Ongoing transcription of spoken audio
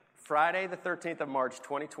Friday, the 13th of March,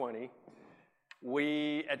 2020,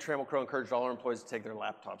 we at Trammell Crow encouraged all our employees to take their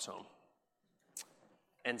laptops home.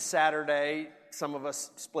 And Saturday, some of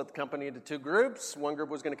us split the company into two groups. One group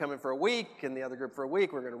was going to come in for a week, and the other group for a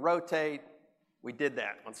week. We were going to rotate. We did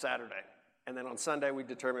that on Saturday. And then on Sunday, we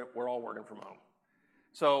determined we're all working from home.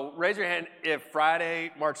 So raise your hand if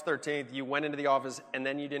Friday, March 13th, you went into the office and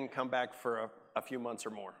then you didn't come back for a few months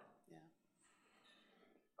or more. Yeah.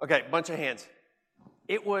 Okay, bunch of hands.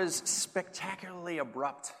 It was spectacularly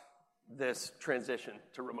abrupt, this transition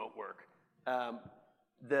to remote work.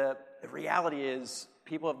 The reality is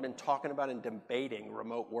people have been talking about and debating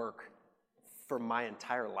remote work for my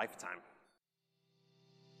entire lifetime.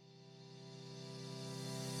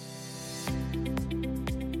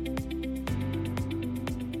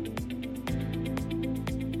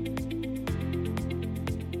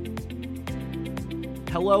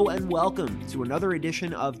 Hello and welcome to another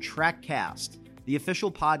edition of TrackCast, the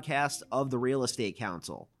official podcast of the Real Estate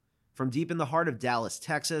Council. From deep in the heart of Dallas,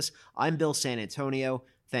 Texas, I'm Bill San Antonio.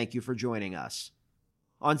 Thank you for joining us.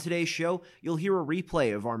 On today's show, you'll hear a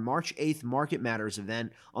replay of our March 8th Market Matters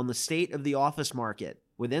event on the state of the office market,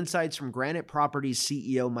 with insights from Granite Properties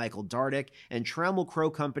CEO Michael Dardick and Trammell Crow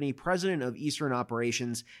Company President of Eastern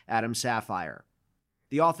Operations Adam Sapphire.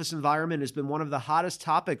 The office environment has been one of the hottest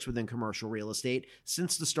topics within commercial real estate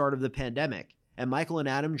since the start of the pandemic, and Michael and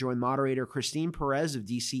Adam join moderator Christine Perez of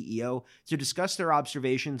DCEO to discuss their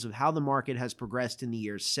observations of how the market has progressed in the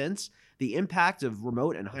years since, the impact of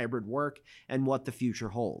remote and hybrid work, and what the future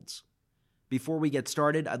holds. Before we get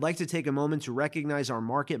started, I'd like to take a moment to recognize our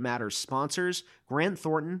Market Matters sponsors, Grant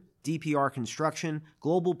Thornton, DPR Construction,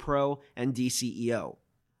 Global Pro, and DCEO.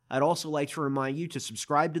 I'd also like to remind you to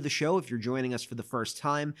subscribe to the show if you're joining us for the first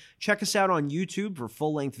time. Check us out on YouTube for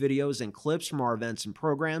full-length videos and clips from our events and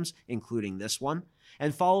programs, including this one,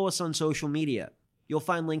 and follow us on social media. You'll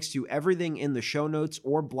find links to everything in the show notes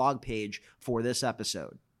or blog page for this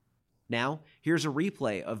episode. Now, here's a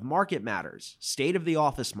replay of Market Matters, State of the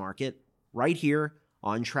Office Market, right here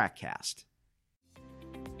on TrackCast.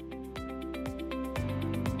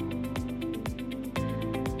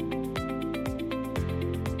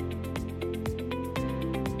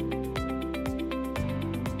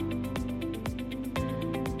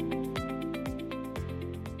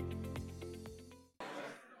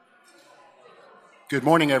 Good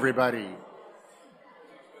morning, everybody.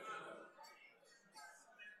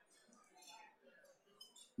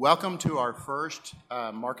 Welcome to our first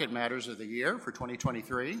Market Matters of the year for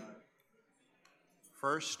 2023.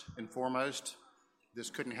 First and foremost, this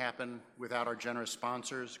couldn't happen without our generous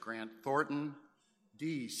sponsors, Grant Thornton,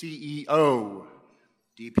 DCEO,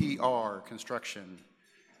 DPR Construction,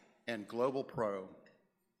 and Global Pro.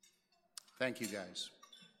 Thank you, guys.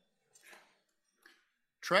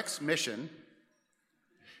 TREC's mission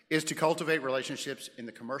is to cultivate relationships in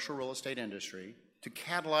the commercial real estate industry, to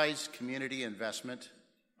catalyze community investment,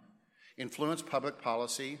 influence public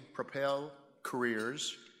policy, propel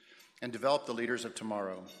careers, and develop the leaders of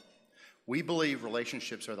tomorrow. We believe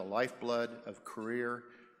relationships are the lifeblood of career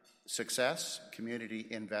success, community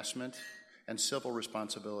investment, and civil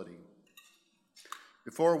responsibility.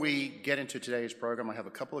 Before we get into today's program, I have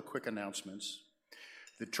a couple of quick announcements.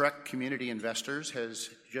 The TREC Community Investors has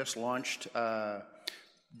just launched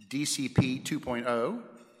DCP 2.0,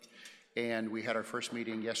 and we had our first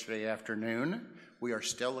meeting yesterday afternoon. We are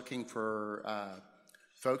still looking for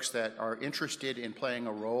folks that are interested in playing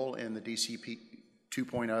a role in the DCP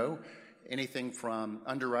 2.0, anything from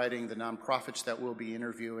underwriting the nonprofits that we'll be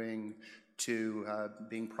interviewing to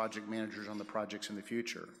being project managers on the projects in the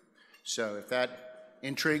future. So if that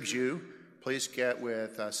intrigues you, please get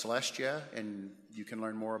with Celestia and you can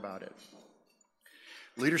learn more about it.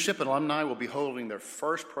 Leadership and Alumni will be holding their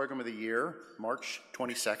first program of the year, March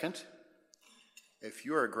 22nd. If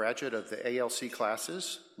you are a graduate of the ALC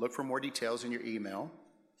classes, look for more details in your email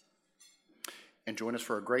and join us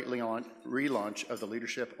for a great relaunch of the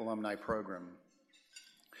Leadership Alumni Program.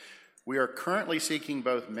 We are currently seeking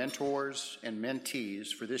both mentors and mentees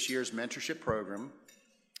for this year's mentorship program.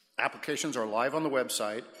 Applications are live on the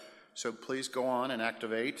website, so please go on and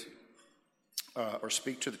activate or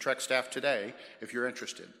speak to the TREC staff today if you're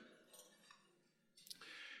interested.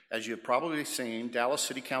 As you have probably seen, Dallas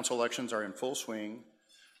City Council elections are in full swing.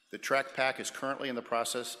 The TREC PAC is currently in the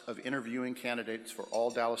process of interviewing candidates for all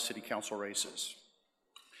Dallas City Council races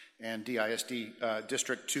and DISD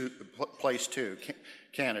District 2, Place 2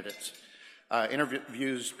 candidates.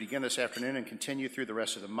 Interviews begin this afternoon and continue through the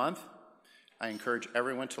rest of the month. I encourage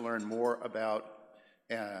everyone to learn more about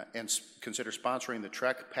and consider sponsoring the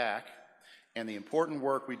TREC PAC and the important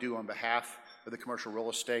work we do on behalf of the commercial real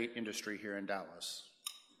estate industry here in Dallas.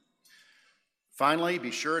 Finally, be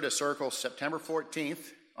sure to circle September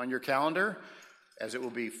 14th on your calendar, as it will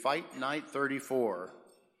be Fight Night 34.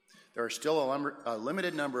 There are still a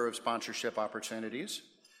limited number of sponsorship opportunities,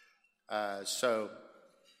 so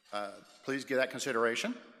please give that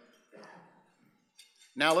consideration.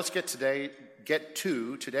 Now let's get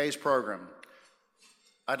to today's program.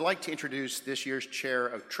 I'd like to introduce this year's chair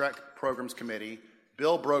of TREC Programs Committee,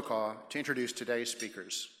 Bill Brokaw, to introduce today's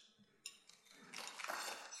speakers.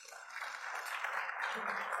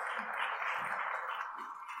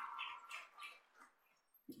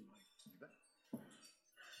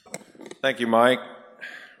 Thank you, Mike.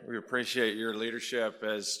 We appreciate your leadership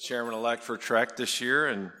as chairman-elect for TREC this year,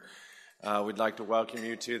 and we'd like to welcome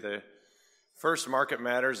you to the first Market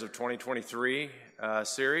Matters of 2023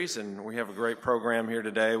 series, and we have a great program here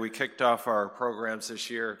today. We kicked off our programs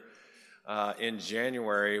this year in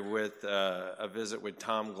January with a visit with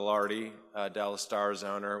Tom Ghilardi, Dallas Stars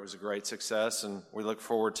owner. It was a great success, and we look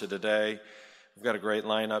forward to today. We've got a great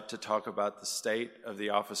lineup to talk about the state of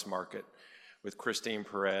the office market with Christine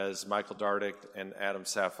Perez, Michael Dardick, and Adam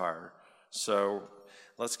Sapphire. So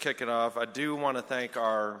let's kick it off. I do want to thank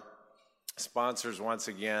our sponsors once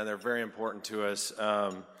again. They're very important to us.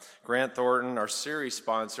 Grant Thornton, our series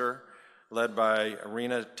sponsor, led by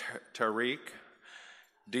Arena Tariq.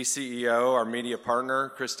 DCEO, our media partner,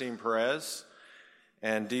 Christine Perez.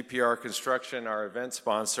 And DPR Construction, our event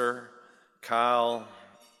sponsor, Kyle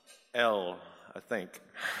L., I think.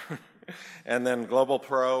 And then Global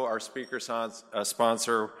Pro, our speaker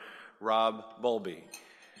sponsor, Rob Bulby.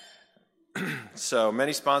 So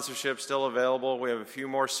many sponsorships still available. We have a few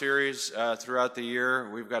more series throughout the year.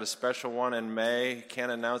 We've got a special one in May.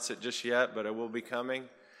 Can't announce it just yet, but it will be coming,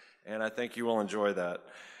 and I think you will enjoy that.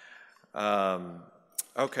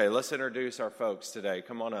 Okay, let's introduce our folks today.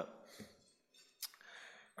 Come on up.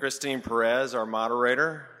 Christine Perez, our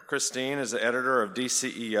moderator. Christine is the editor of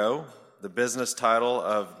DCEO, the business title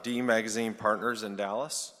of D Magazine Partners in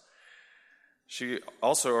Dallas. She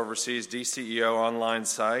also oversees DCEO online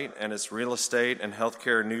site and its real estate and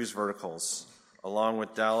healthcare news verticals, along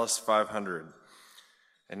with Dallas 500.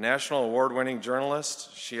 A national award-winning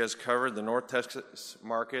journalist, she has covered the North Texas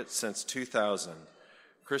market since 2000.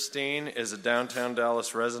 Christine is a downtown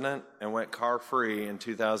Dallas resident and went car-free in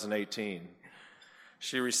 2018.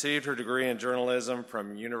 She received her degree in journalism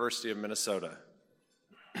from University of Minnesota.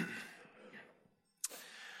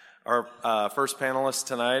 Our first panelist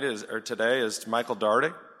today is Michael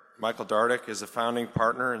Dardick. Michael Dardick is a founding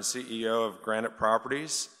partner and CEO of Granite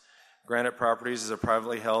Properties. Granite Properties is a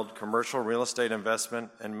privately held commercial real estate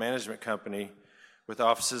investment and management company with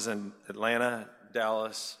offices in Atlanta,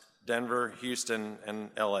 Dallas, Denver, Houston,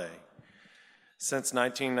 and LA. Since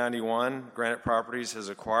 1991, Granite Properties has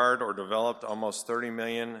acquired or developed almost 30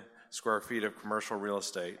 million square feet of commercial real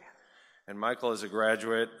estate. And Michael is a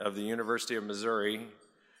graduate of the University of Missouri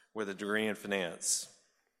with a degree in finance.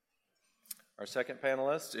 Our second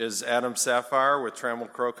panelist is Adam Sapphire with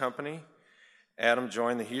Trammell Crow Company. Adam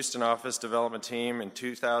joined the Houston office development team in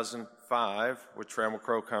 2005 with Trammell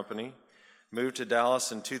Crow Company, moved to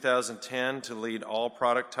Dallas in 2010 to lead all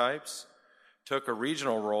product types, took a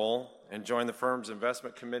regional role, and joined the firm's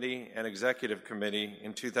investment committee and executive committee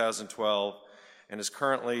in 2012, and is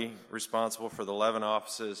currently responsible for the 11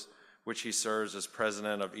 offices which he serves as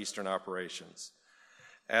president of Eastern Operations.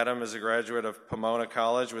 Adam is a graduate of Pomona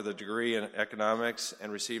College with a degree in economics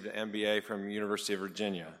and received an MBA from University of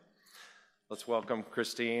Virginia. Let's welcome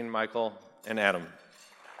Christine, Michael, and Adam.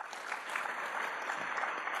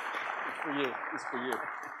 It's for you. It's for you.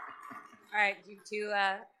 All right, you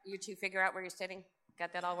two figure out where you're sitting?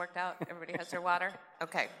 Got that all worked out? Everybody has their water?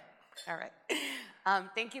 Okay, all right.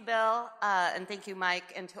 Thank you, Bill, and thank you,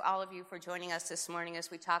 Mike, and to all of you for joining us this morning as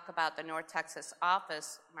we talk about the North Texas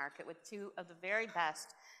office market with two of the very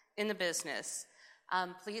best in the business.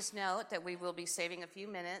 Please note that we will be saving a few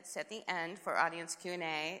minutes at the end for audience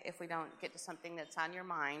Q&A if we don't get to something that's on your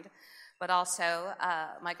mind. But also,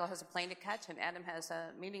 Michael has a plane to catch and Adam has a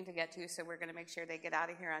meeting to get to, so we're going to make sure they get out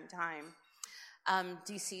of here on time.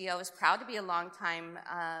 DCEO is proud to be a longtime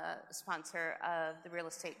sponsor of the Real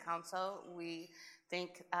Estate Council. We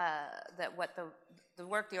think that what the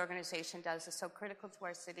work the organization does is so critical to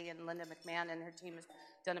our city, and Linda McMahon and her team has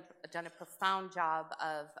done a profound job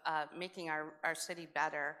of making our city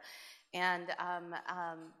better. And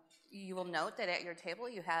you will note that at your table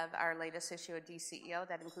you have our latest issue of DCEO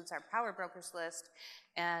that includes our power brokers list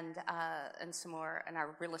and some more, and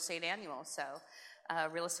our real estate annual. So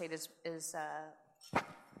real estate is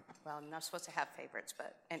well, I'm not supposed to have favorites,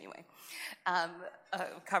 but anyway, a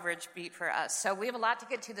coverage beat for us. So we have a lot to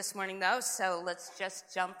get to this morning, though, so let's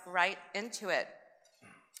just jump right into it.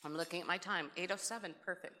 I'm looking at my time. 8:07,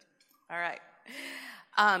 perfect. All right,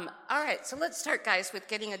 so let's start, guys, with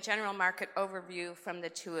getting a general market overview from the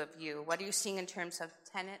two of you. What are you seeing in terms of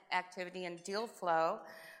tenant activity and deal flow?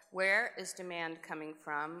 Where is demand coming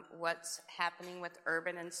from? What's happening with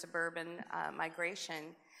urban and suburban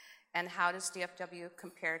migration? And how does DFW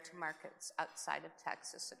compare to markets outside of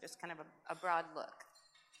Texas? So just kind of a broad look.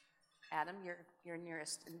 Adam, you're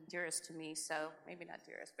nearest and dearest to me, so maybe not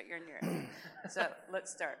dearest, but you're nearest. So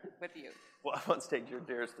let's start with you. Well, I won't say you're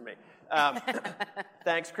dearest to me.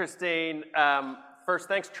 Thanks, Christine. First,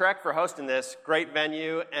 thanks, Trek, for hosting this. Great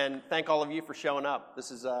venue, and thank all of you for showing up.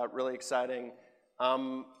 This is really exciting.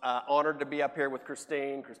 I'm honored to be up here with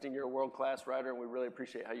Christine. Christine, you're a world-class writer, and we really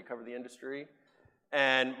appreciate how you cover the industry.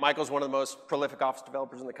 And Michael's one of the most prolific office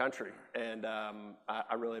developers in the country, and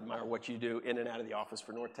I really admire what you do in and out of the office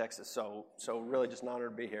for North Texas, so really just an honor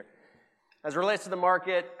to be here. As it relates to the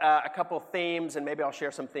market, a couple of themes, and maybe I'll share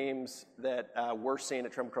some themes that we're seeing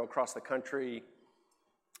at Trammell Crow across the country.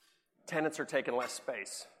 Tenants are taking less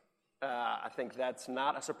space. I think that's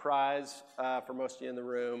not a surprise for most of you in the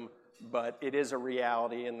room, but it is a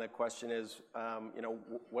reality, and the question is,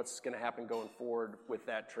 what's going to happen going forward with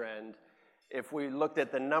that trend? If we looked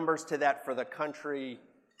at the numbers to that for the country,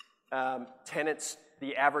 tenants,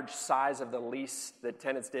 the average size of the lease that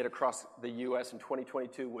tenants did across the U.S. in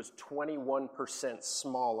 2022 was 21%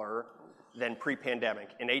 smaller than pre-pandemic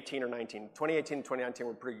in 18 or 19. 2018 and 2019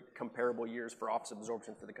 were pretty comparable years for office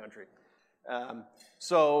absorption for the country.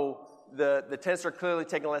 So the tenants are clearly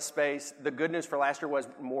taking less space. The good news for last year was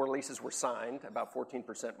more leases were signed, about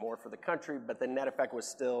 14% more for the country, but the net effect was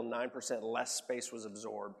still 9% less space was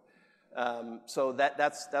absorbed. So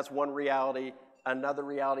that's one reality. Another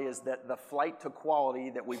reality is that the flight to quality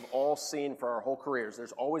that we've all seen for our whole careers,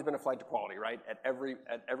 there's always been a flight to quality, right? At every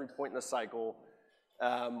point in the cycle,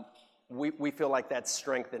 we feel like that's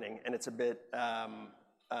strengthening, and it's a bit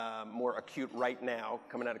more acute right now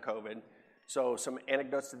coming out of COVID. So some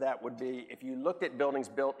anecdotes to that would be, if you looked at buildings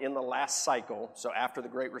built in the last cycle, so after the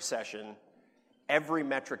Great Recession, every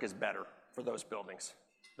metric is better for those buildings.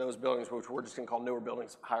 Those buildings, which we're just going to call newer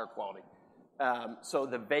buildings, higher quality. So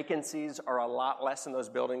the vacancies are a lot less in those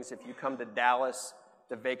buildings. If you come to Dallas,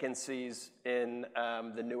 the vacancies in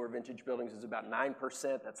the newer vintage buildings is about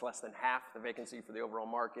 9%. That's less than half the vacancy for the overall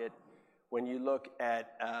market. When you look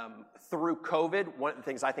at through COVID, one of the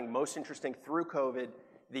things I think most interesting through COVID,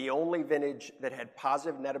 the only vintage that had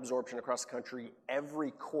positive net absorption across the country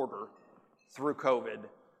every quarter through COVID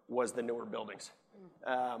was the newer buildings.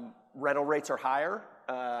 Rental rates are higher.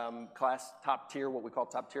 Class top tier, what we call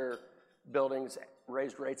top tier buildings,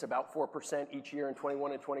 raised rates about 4% each year in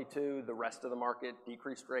 21 and 22. The rest of the market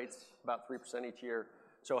decreased rates about 3% each year.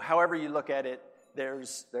 So however you look at it,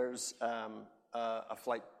 there's a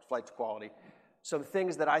flight to quality. Some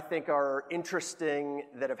things that I think are interesting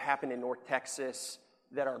that have happened in North Texas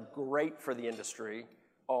that are great for the industry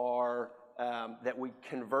are that we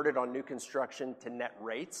converted on new construction to net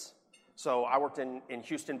rates. So I worked in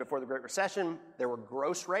Houston before the Great Recession. There were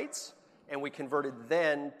gross rates, and we converted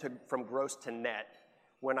then from gross to net.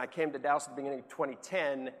 When I came to Dallas at the beginning of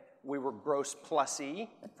 2010, we were gross plus E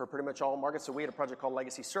for pretty much all markets. So we had a project called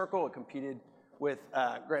Legacy Circle. It competed with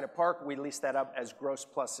Granite Park. We leased that up as gross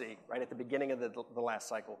plus E right at the beginning of the last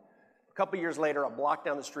cycle. A couple years later, a block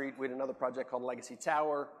down the street, we had another project called Legacy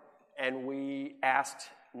Tower, and we asked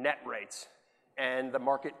net rates. And the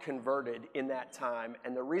market converted in that time.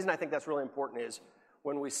 And the reason I think that's really important is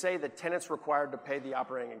when we say the tenant's required to pay the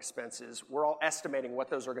operating expenses, we're all estimating what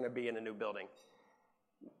those are going to be in a new building.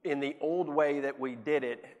 In the old way that we did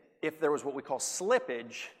it, if there was what we call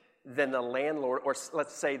slippage, then the landlord, or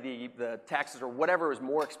let's say the taxes or whatever is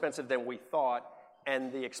more expensive than we thought,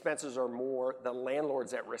 and the expenses are more, the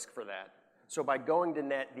landlord's at risk for that. So by going to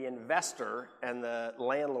net, the investor and the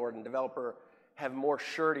landlord and developer have more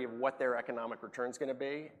surety of what their economic return is going to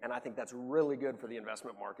be, and I think that's really good for the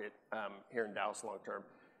investment market here in Dallas long term.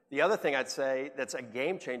 The other thing I'd say that's a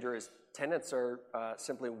game changer is tenants are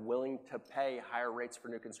simply willing to pay higher rates for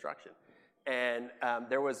new construction. And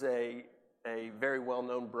there was a very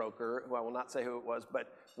well-known broker, who I will not say who it was,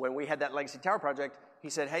 but when we had that Legacy Tower project, he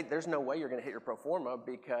said, hey, there's no way you're going to hit your pro forma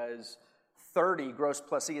because 30 gross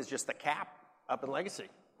plus E is just the cap up in Legacy.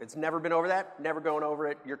 It's never been over that, never going over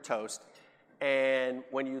it, you're toast. And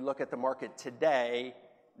when you look at the market today,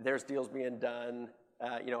 there's deals being done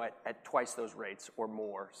at twice those rates or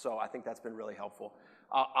more. So I think that's been really helpful.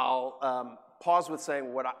 I'll pause with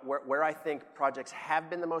saying where I think projects have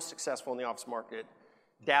been the most successful in the office market,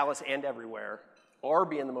 Dallas and everywhere, are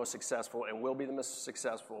being the most successful and will be the most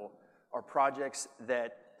successful, are projects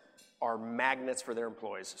that are magnets for their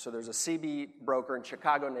employees. So there's a CB broker in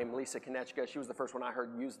Chicago named Lisa Konechka. She was the first one I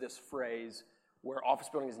heard use this phrase where office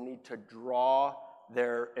buildings need to draw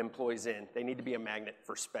their employees in. They need to be a magnet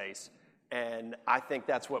for space. And I think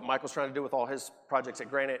that's what Michael's trying to do with all his projects at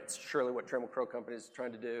Granite. It's surely what Trammell Crow Company is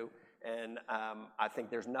trying to do. And I think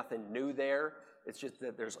there's nothing new there. It's just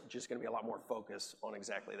that there's just going to be a lot more focus on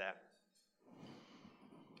exactly that.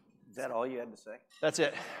 Is that all you had to say? That's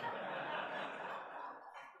it.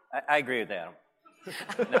 I agree with Adam.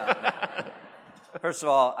 No. First of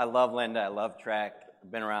all, I love Linda. I love Track.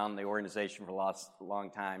 I've been around the organization for a long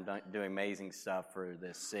time, doing amazing stuff for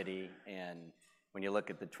this city. And when you look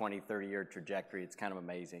at the 20, 30-year trajectory, it's kind of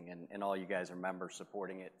amazing. And all you guys are members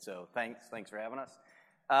supporting it. So thanks for having us.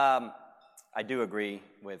 I do agree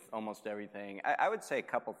with almost everything. I would say a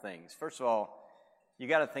couple things. First of all, you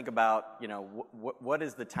got to think about, what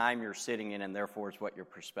is the time you're sitting in, and therefore is what your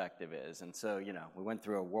perspective is. And so, we went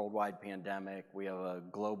through a worldwide pandemic. We have a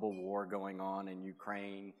global war going on in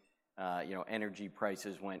Ukraine. Energy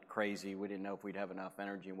prices went crazy. We didn't know if we'd have enough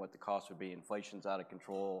energy and what the cost would be. Inflation's out of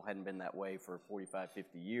control. Hadn't been that way for 45,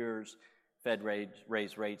 50 years. Fed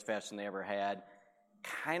raised rates faster than they ever had.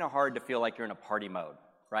 Kind of hard to feel like you're in a party mode,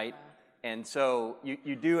 right? And so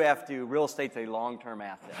you do have to, real estate's a long-term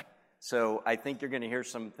asset. So I think you're going to hear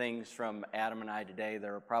some things from Adam and I today that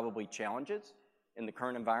are probably challenges in the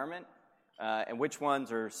current environment, and which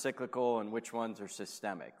ones are cyclical and which ones are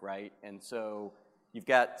systemic, right? And so you've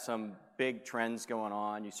got some big trends going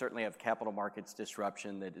on. You certainly have capital markets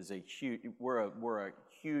disruption that is we're a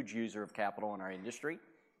huge user of capital in our industry,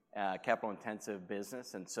 capital-intensive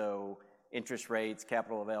business, and so interest rates,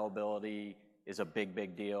 capital availability is a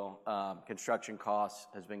big deal. Construction costs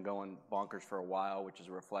has been going bonkers for a while, which is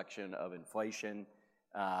a reflection of inflation.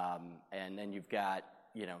 And then you've got,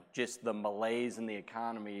 just the malaise in the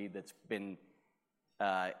economy that's been,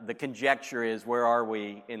 the conjecture is, where are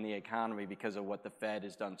we in the economy because of what the Fed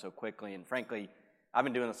has done so quickly? And frankly, I've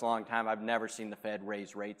been doing this a long time. I've never seen the Fed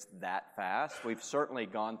raise rates that fast. We've certainly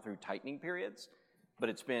gone through tightening periods, but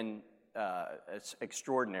it's been it's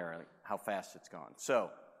extraordinary how fast it's gone.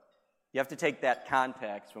 So you have to take that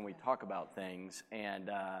context when we talk about things. And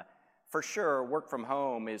for sure, work from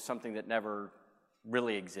home is something that never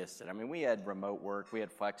really existed. I mean, we had remote work, we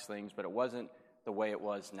had flex things, but it wasn't the way it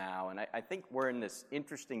was now. And I think we're in this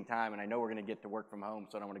interesting time, and I know we're going to get to work from home,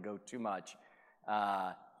 so I don't want to go too much.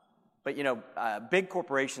 But big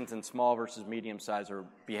corporations and small versus medium size are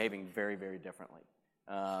behaving very, very differently.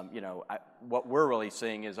 What we're really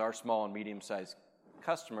seeing is our small and medium-sized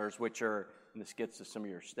customers, which are, and this gets to some of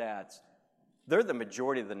your stats, they're the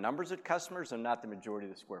majority of the numbers of customers and not the majority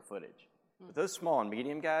of the square footage. But those small and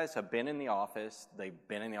medium guys have been in the office. They've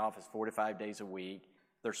been in the office 4 to 5 days a week.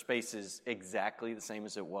 Their space is exactly the same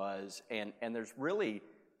as it was. And there's really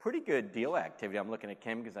pretty good deal activity. I'm looking at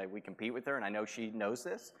Kim because we compete with her, and I know she knows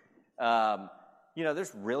this.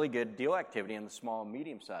 There's really good deal activity in the small and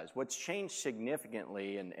medium size. What's changed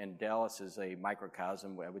significantly, and Dallas is a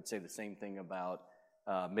microcosm, I would say the same thing about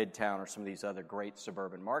Midtown or some of these other great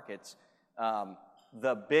suburban markets,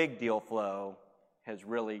 the big deal flow has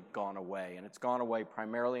really gone away. And it's gone away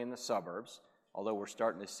primarily in the suburbs, although we're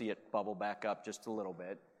starting to see it bubble back up just a little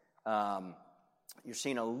bit. You're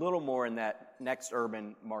seeing a little more in that next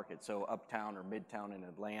urban market, so uptown or midtown in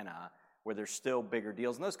Atlanta, where there's still bigger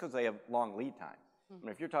deals. And that's because they have long lead time. I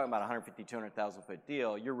mean, if you're talking about a 150, 200,000 foot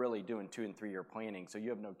deal, you're really doing 2 and 3 year planning, so you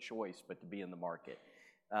have no choice but to be in the market.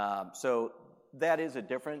 So that is a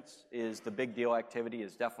difference, is the big deal activity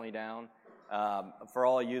is definitely down. For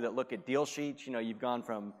all of you that look at deal sheets, you've gone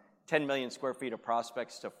from 10 million square feet of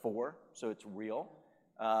prospects to 4, so it's real.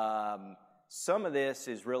 Some of this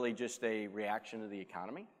is really just a reaction to the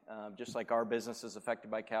economy. Just like our business is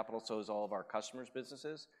affected by capital, so is all of our customers'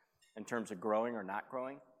 businesses in terms of growing or not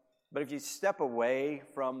growing. But if you step away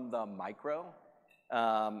from the micro,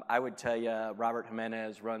 I would tell you Robert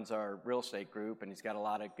Jimenez runs our real estate group, and he's got a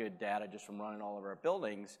lot of good data just from running all of our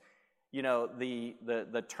buildings.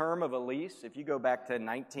 The term of a lease, if you go back to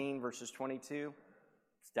 19 versus 22,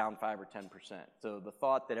 it's down 5 or 10%. So the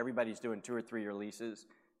thought that everybody's doing 2 or 3 year leases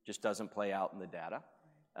just doesn't play out in the data.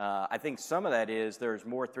 I think some of that is there's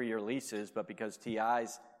more 3-year leases, but because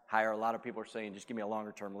TI's higher, a lot of people are saying, just give me a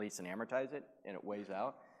longer term lease and amortize it, and it weighs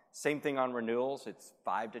out. Same thing on renewals. It's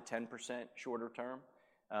 5 to 10% shorter term.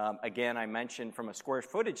 Again, I mentioned from a square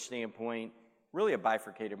footage standpoint, really a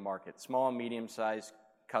bifurcated market. Small and medium-sized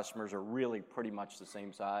customers are really pretty much the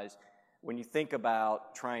same size. When you think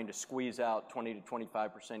about trying to squeeze out 20 to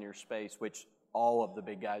 25% of your space, which all of the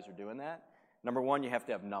big guys are doing that, number one, you have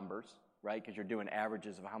to have numbers, right? Because you're doing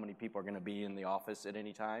averages of how many people are going to be in the office at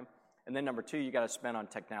any time. And then number two, you got to spend on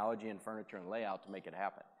technology and furniture and layout to make it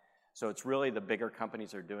happen. So it's really the bigger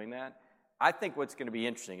companies that are doing that. I think what's going to be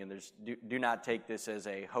interesting, and do not take this as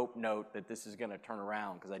a hope note that this is going to turn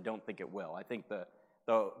around, because I don't think it will. I think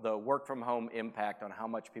the work from home impact on how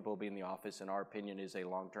much people will be in the office, in our opinion, is a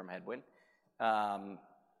long-term headwind.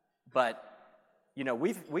 But you know,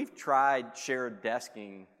 we've tried shared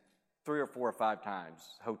desking 3 or 4 or 5 times.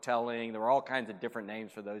 Hoteling, there were all kinds of different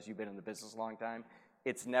names for those who've been in the business a long time.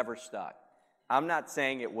 It's never stuck. I'm not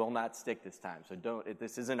saying it will not stick this time, so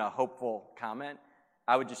this isn't a hopeful comment.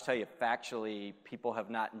 I would just tell you factually, people have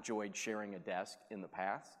not enjoyed sharing a desk in the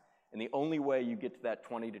past, and the only way you get to that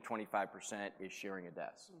 20 to 25% is sharing a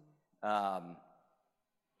desk.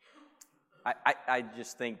 I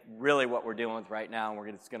just think really what we're dealing with right now,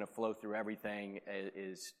 and it's going to flow through everything,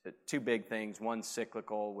 is 2 big things. One's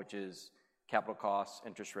cyclical, which is capital costs,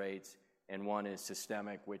 interest rates, and one is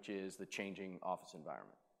systemic, which is the changing office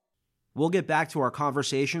environment. We'll get back to our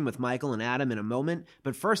conversation with Michael and Adam in a moment,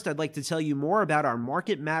 but first I'd like to tell you more about our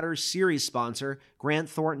Market Matters series sponsor, Grant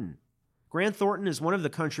Thornton. Grant Thornton is one of the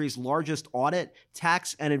country's largest audit,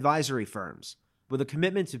 tax, and advisory firms. With a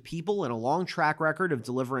commitment to people and a long track record of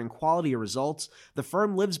delivering quality results, the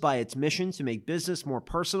firm lives by its mission to make business more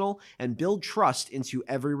personal and build trust into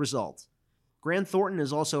every result. Grant Thornton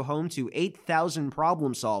is also home to 8,000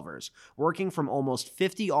 problem solvers, working from almost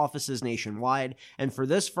 50 offices nationwide, and for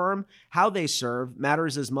this firm, how they serve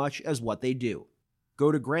matters as much as what they do.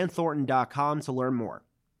 Go to grantthornton.com to learn more.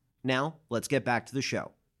 Now, let's get back to the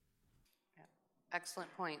show.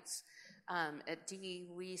 Excellent points. At D,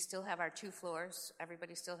 we still have our 2 floors.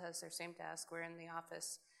 Everybody still has their same desk. We're in the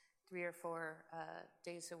office 3 or 4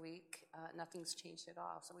 days a week. Nothing's changed at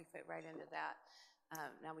all, so we fit right into that.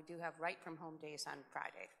 Now we do have right from home days on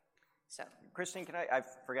Friday. So, Christine, I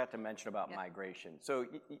forgot to mention about migration. So,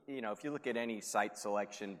 you know, if you look at any site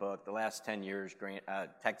selection book, the last 10 years,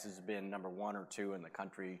 Texas has been number 1 or 2 in the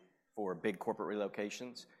country for big corporate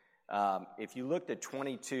relocations. If you looked at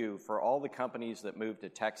 22, for all the companies that moved to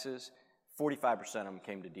Texas, 45% of them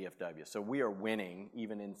came to DFW. So we are winning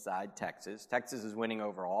even inside Texas. Texas is winning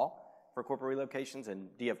overall for corporate relocations, and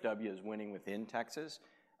DFW is winning within Texas.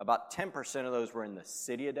 About 10% of those were in the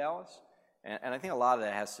city of Dallas. And I think a lot of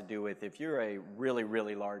that has to do with if you're a really,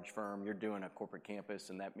 really large firm, you're doing a corporate campus,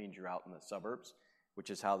 and that means you're out in the suburbs, which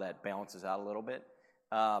is how that balances out a little bit.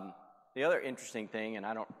 The other interesting thing, and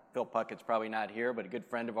Phil Puckett's probably not here, but a good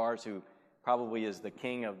friend of ours who probably is the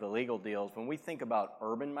king of the legal deals, when we think about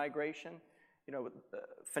urban migration, you know,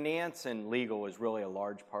 finance and legal is really a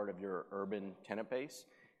large part of your urban tenant base.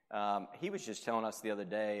 He was just telling us the other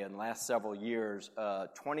day, in the last several years,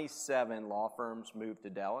 27 law firms moved to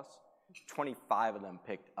Dallas. 25 of them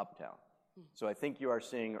picked Uptown. So I think you are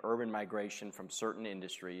seeing urban migration from certain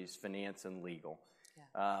industries, finance and legal.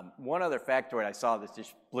 Yeah. One other factoid I saw that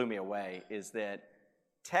just blew me away is that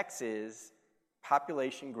Texas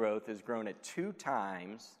population growth has grown at 2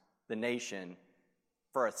 times the nation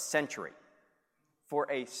for a century.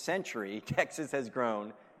 For a century, Texas has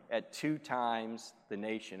grown at 2 times the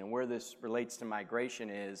nation. And where this relates to migration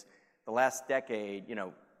is the last decade, you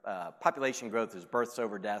know, population growth is births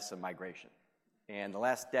over deaths and migration. And the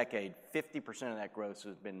last decade, 50% of that growth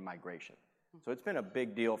has been migration. So it's been a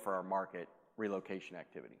big deal for our market, relocation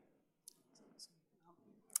activity.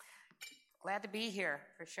 Glad to be here,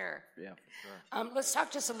 for sure. Yeah, for sure. Let's talk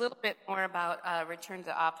just a little bit more about return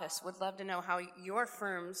to office. Would love to know how your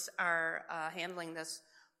firms are handling this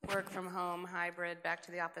work from home, hybrid, back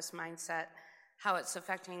to the office mindset, how it's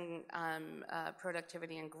affecting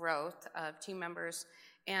productivity and growth of team members,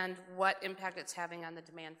 and what impact it's having on the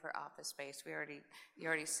demand for office space. You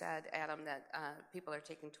already said, Adam, that people are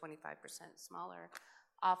taking 25% smaller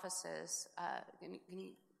offices. Can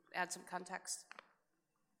you add some context?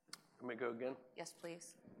 Let me go again. Yes,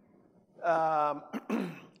 please.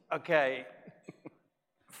 Okay.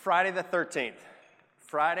 Friday the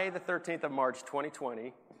 13th of March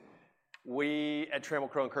 2020, we at Trammell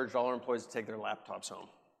Crow encouraged all our employees to take their laptops home.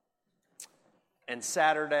 And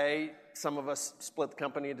Saturday, some of us split the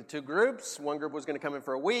company into 2 groups. One group was going to come in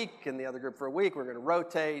for a week, and the other group for a week. We're going to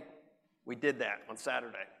rotate. We did that on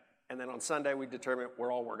Saturday. And then on Sunday, we determined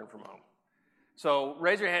we're all working from home. So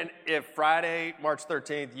raise your hand if Friday, March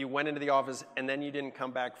 13th, you went into the office and then you didn't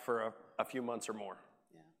come back for a few months or more.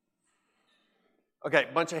 Yeah. Okay,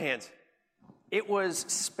 bunch of hands. It was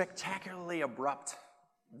spectacularly abrupt,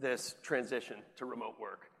 this transition to remote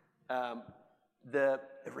work. The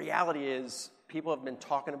reality is people have been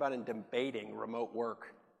talking about and debating remote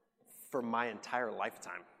work for my entire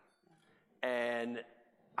lifetime. And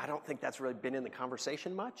I don't think that's really been in the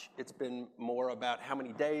conversation much. It's been more about how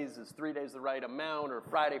many days, is 3 days the right amount, or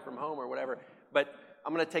Friday from home, or whatever. But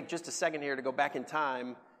I'm going to take just a second here to go back in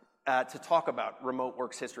time to talk about remote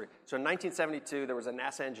work's history. So in 1972, there was a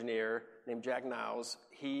NASA engineer named Jack Niles.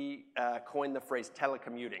 He coined the phrase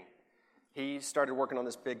telecommuting. He started working on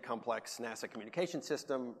this big, complex NASA communication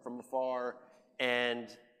system from afar, and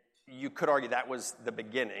you could argue that was the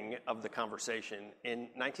beginning of the conversation. In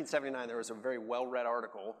 1979, there was a very well-read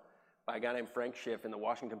article by a guy named Frank Schiff in the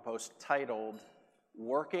Washington Post titled,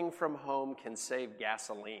 "Working from Home Can Save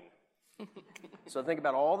Gasoline." So think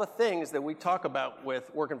about all the things that we talk about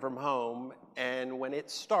with working from home, and when it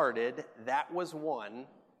started, that was one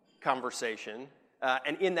conversation.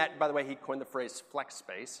 And in that, by the way, he coined the phrase flex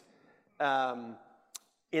space.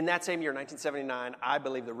 In that same year, 1979, I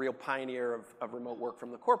believe the real pioneer of remote work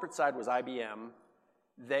from the corporate side was IBM.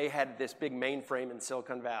 They had this big mainframe in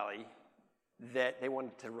Silicon Valley that they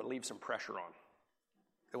wanted to relieve some pressure on.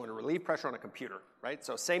 They wanted to relieve pressure on a computer, right?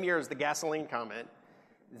 So same year as the gasoline comment,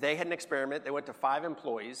 they had an experiment. They went to 5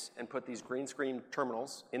 employees and put these green screen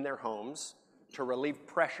terminals in their homes to relieve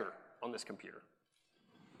pressure on this computer.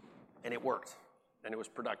 And it worked, and it was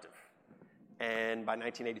productive. And by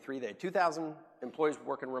 1983, they had 2,000 employees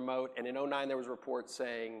working remote, and in 2009, there was reports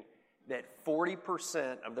saying that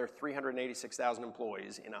 40% of their 386,000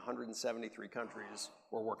 employees in 173 countries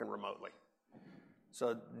were working remotely.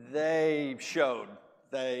 So they showed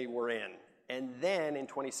they were in. And then in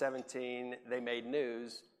 2017, they made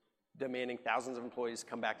news demanding thousands of employees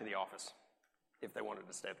come back to the office if they wanted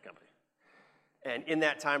to stay at the company. And in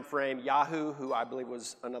that time frame, Yahoo, who I believe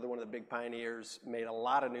was another one of the big pioneers, made a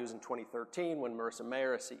lot of news in 2013 when Marissa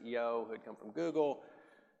Mayer, a CEO who had come from Google,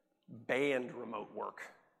 banned remote work.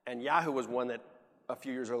 And Yahoo was one that a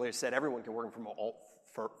few years earlier said everyone can work from home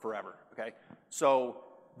forever, okay? So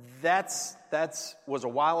that's was a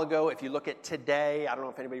while ago. If you look at today, I don't know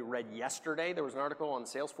if anybody read yesterday, there was an article on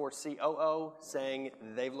Salesforce COO saying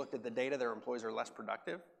they've looked at the data, their employees are less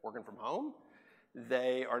productive working from home.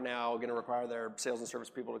 They are now going to require their sales and service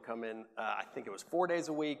people to come in, I think it was 4 days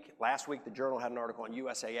a week. Last week, the Journal had an article on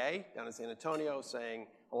USAA down in San Antonio saying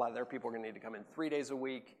a lot of their people are going to need to come in 3 days a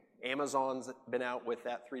week. Amazon's been out with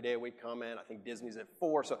that 3-day-a-week comment. I think Disney's at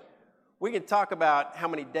 4. So we can talk about how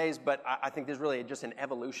many days, but I think there's really just an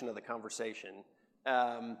evolution of the conversation.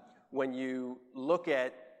 When you look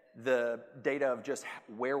at the data of just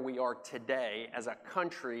where we are today as a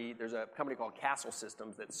country, there's a company called Castle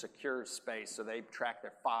Systems that secures space, so they track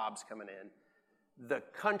their fobs coming in. The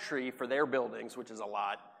country, for their buildings, which is a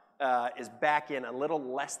lot, is back in a little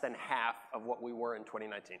less than half of what we were in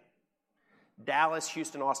 2019. Dallas,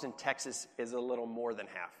 Houston, Austin, Texas is a little more than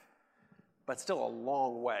half, but still a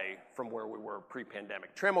long way from where we were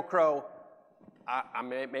pre-pandemic. Trammell Crow,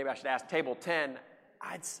 maybe I should ask Table 10,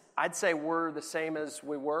 I'd say we're the same as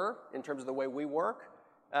we were in terms of the way we work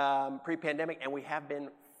pre-pandemic, and we have been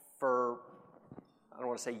for, I don't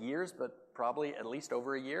want to say years, but probably at least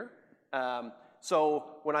over a year. So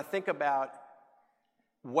when I think about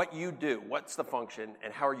what you do, what's the function,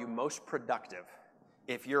 and how are you most productive,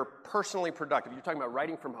 if you're personally productive, you're talking about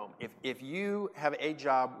writing from home, if you have a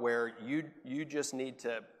job where you just need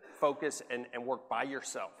to focus and work by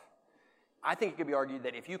yourself, I think it could be argued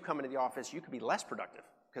that if you come into the office, you could be less productive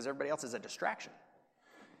because everybody else is a distraction.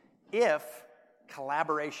 If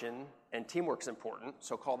collaboration and teamwork is important,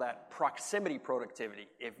 so call that proximity productivity.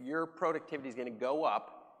 If your productivity is going to go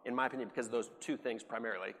up, in my opinion, because of those two things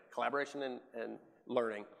primarily, collaboration and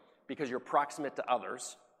learning, because you're proximate to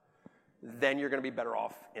others, then you're going to be better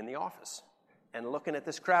off in the office. And looking at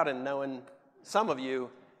this crowd and knowing some of you,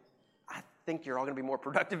 I think you're all going to be more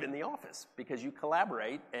productive in the office because you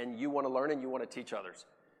collaborate and you want to learn and you want to teach others.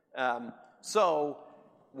 So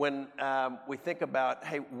when we think about,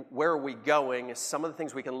 hey, where are we going, some of the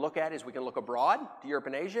things we can look at is we can look abroad to Europe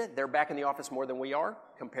and Asia. They're back in the office more than we are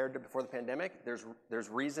compared to before the pandemic. There's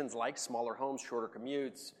reasons like smaller homes, shorter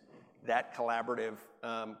commutes, that collaborative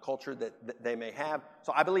culture that they may have.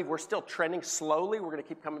 So I believe we're still trending slowly. We're going to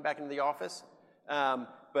keep coming back into the office.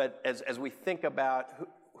 But as we think about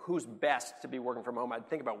who's best to be working from home, I'd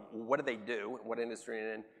think about what do they do, what industry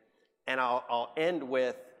they're in. And I'll end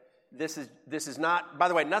with, this is not, by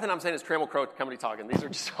the way, nothing I'm saying is Trammell Crow company talking. These are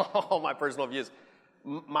just all my personal views.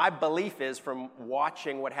 My belief is from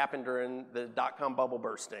watching what happened during the dot-com bubble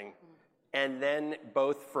bursting, and then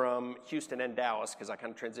both from Houston and Dallas, because I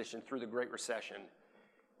kind of transitioned through the Great Recession,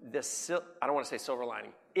 I don't want to say silver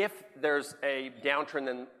lining. If there's a downturn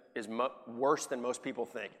that is worse than most people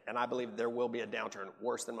think, and I believe there will be a downturn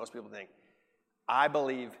worse than most people think, I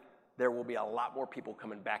believe there will be a lot more people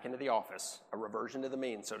coming back into the office, a reversion to the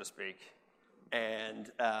mean, so to speak,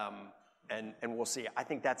 And we'll see. I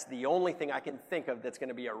think that's the only thing I can think of that's going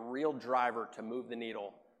to be a real driver to move the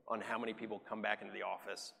needle on how many people come back into the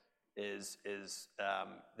office is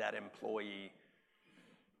that employee,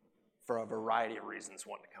 for a variety of reasons,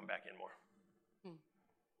 wanting to come back in more.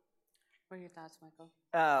 What are your thoughts, Michael?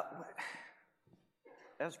 That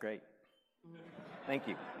was great. Thank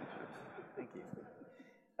you. Thank you.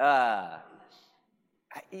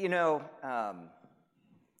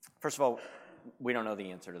 First of all, we don't know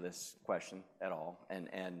the answer to this question at all.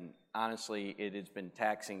 And honestly, it has been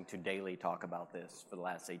taxing to daily talk about this for the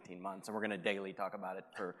last 18 months. And we're going to daily talk about it.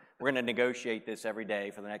 We're going to negotiate this every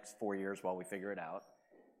day for the next 4 years while we figure it out.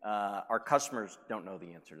 Our customers don't know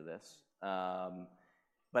the answer to this.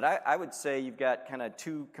 But I would say you've got kind of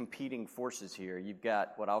two competing forces here. You've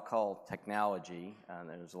got what I'll call technology, and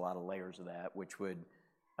there's a lot of layers of that, which would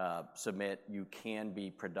submit you can be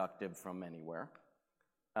productive from anywhere,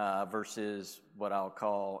 versus what I'll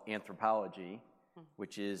call anthropology,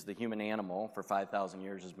 which is the human animal for 5,000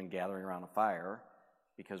 years has been gathering around a fire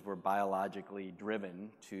because we're biologically driven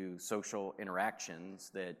to social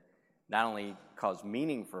interactions that not only cause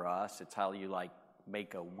meaning for us, it's how you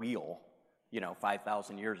make a wheel,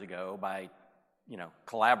 5,000 years ago by,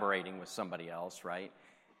 collaborating with somebody else, right?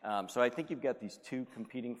 So I think you've got these two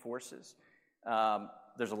competing forces.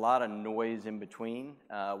 There's a lot of noise in between.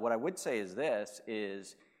 What I would say is this,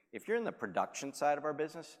 is if you're in the production side of our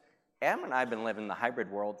business, Adam and I have been living in the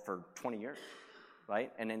hybrid world for 20 years,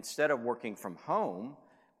 right? And instead of working from home,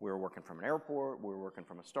 we were working from an airport, we were working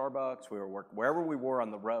from a Starbucks, we were working wherever we were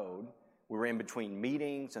on the road. We were in between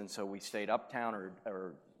meetings, and so we stayed uptown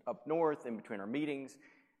or up north in between our meetings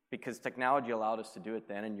because technology allowed us to do it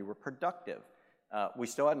then, and you were productive. We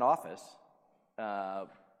still had an office,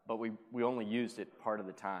 but we only used it part of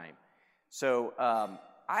the time. So I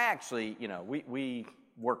actually, we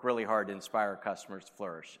work really hard to inspire our customers to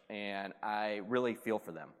flourish, and I really feel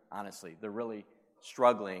for them, honestly. They're really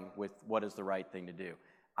struggling with what is the right thing to do.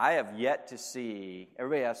 I have yet to see,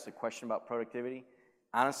 everybody asks the question about productivity.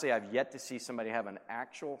 Honestly, I've yet to see somebody have an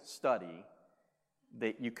actual study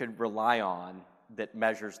that you could rely on that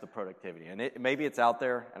measures the productivity. And maybe it's out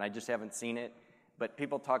there, and I just haven't seen it. But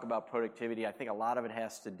people talk about productivity. I think a lot of it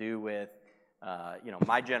has to do with,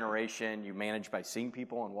 my generation, you manage by seeing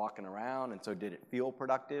people and walking around, and so did it feel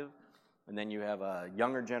productive? And then you have a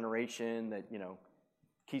younger generation that,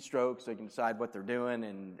 keystrokes, so you can decide what they're doing,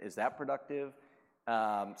 and is that productive?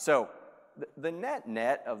 So the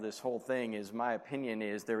net of this whole thing is, my opinion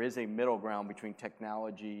is, there is a middle ground between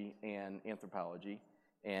technology and anthropology.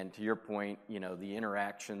 And to your point, the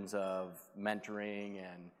interactions of mentoring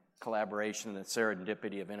and collaboration and the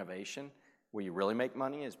serendipity of innovation, where you really make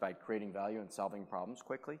money is by creating value and solving problems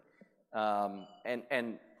quickly.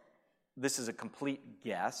 And this is a complete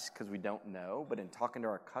guess because we don't know, but in talking to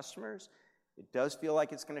our customers, it does feel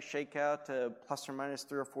like it's going to shake out to plus or minus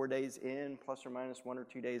 3 or 4 days in, plus or minus 1 or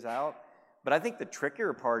 2 days out. But I think the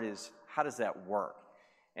trickier part is, how does that work?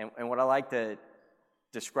 And what I like to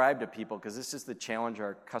describe to people, because this is the challenge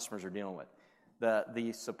our customers are dealing with,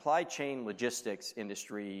 the supply chain logistics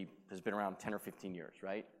industry has been around 10 or 15 years,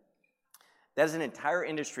 right? That is an entire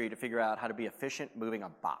industry to figure out how to be efficient moving a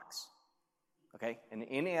box, okay? An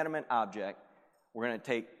inanimate object, we're going to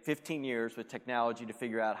take 15 years with technology to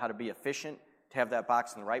figure out how to be efficient, to have that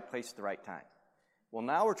box in the right place at the right time. Well,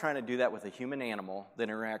 now we're trying to do that with a human animal that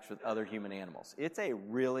interacts with other human animals. It's a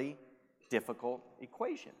really difficult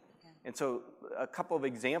equation. Yeah. And so a couple of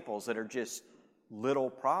examples that are just little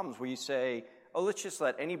problems where you say, let's just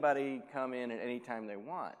let anybody come in at any time they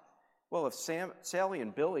want. Well, if Sally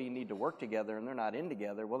and Billy need to work together and they're not in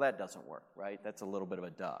together, well, that doesn't work, right? That's a little bit of a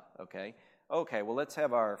duh, okay? Okay, well, let's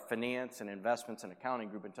have our finance and investments and accounting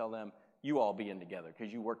group and tell them, you all be in together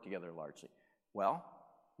because you work together largely. Well,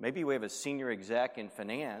 maybe we have a senior exec in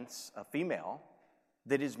finance, a female,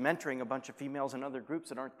 that is mentoring a bunch of females in other groups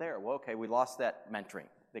that aren't there. Well, okay, we lost that mentoring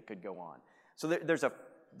that could go on. So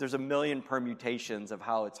there's a million permutations of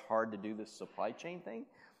how it's hard to do this supply chain thing.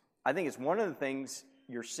 I think it's one of the things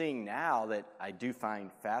you're seeing now that I do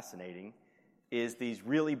find fascinating is these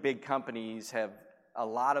really big companies a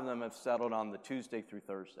lot of them have settled on the Tuesday through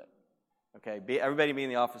Thursday. Okay, everybody be in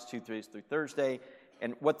the office Tuesdays through Thursday.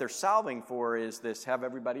 And what they're solving for is this, have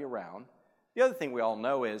everybody around. The other thing we all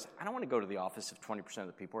know is, I don't want to go to the office if 20% of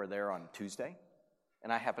the people are there on Tuesday,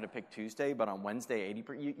 and I happen to pick Tuesday, but on Wednesday,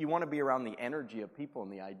 80%. You want to be around the energy of people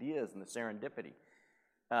and the ideas and the serendipity.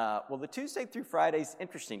 Well, the Tuesday through Friday is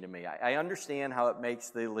interesting to me. I understand how it makes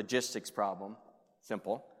the logistics problem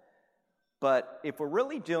simple, but if we're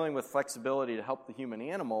really dealing with flexibility to help the human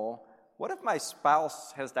animal, what if my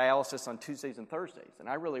spouse has dialysis on Tuesdays and Thursdays, and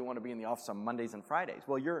I really want to be in the office on Mondays and Fridays?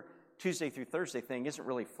 Well, your Tuesday through Thursday thing isn't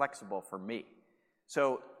really flexible for me.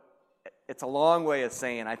 So it's a long way of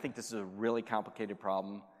saying I think this is a really complicated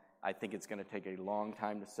problem. I think it's going to take a long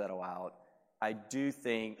time to settle out. I do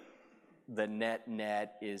think the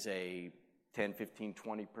net is a 10, 15,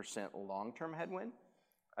 20% long-term headwind.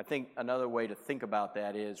 I think another way to think about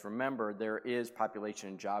that is, remember, there is population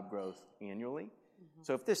and job growth annually. Mm-hmm.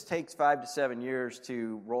 So if this takes 5 to 7 years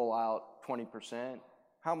to roll out 20%,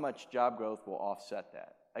 how much job growth will offset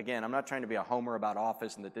that? Again, I'm not trying to be a homer about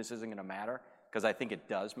office and that this isn't going to matter, because I think it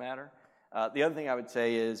does matter. The other thing I would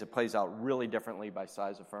say is it plays out really differently by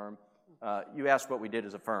size of firm. You asked what we did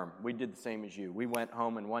as a firm. We did the same as you. We went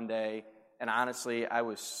home in one day, and honestly,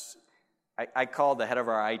 I called the head of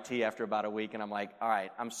our IT after about a week, and I'm like, all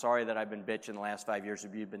right, I'm sorry that I've been bitching the last 5 years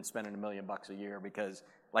if you've been spending $1 million a year, because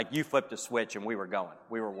like you flipped a switch and we were going.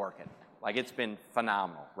 We were working. Like, it's been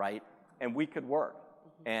phenomenal, right? And we could work.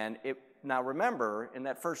 And now remember, in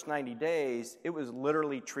that first 90 days, it was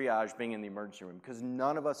literally triage being in the emergency room, because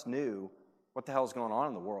none of us knew what the hell's going on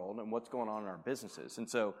in the world and what's going on in our businesses. And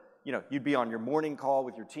so, you'd be on your morning call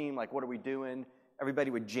with your team, like, what are we doing?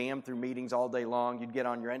 Everybody would jam through meetings all day long. You'd get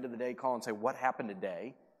on your end of the day call and say, what happened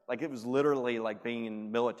today? Like, it was literally like being in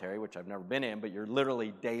the military, which I've never been in, but you're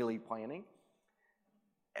literally daily planning.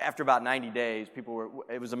 After about 90 days,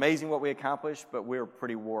 it was amazing what we accomplished, but we were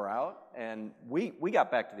pretty wore out. And we got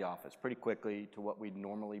back to the office pretty quickly to what we'd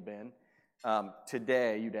normally been.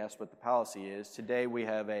 Today, you'd asked what the policy is. Today, we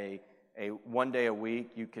have a 1 day a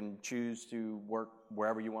week. You can choose to work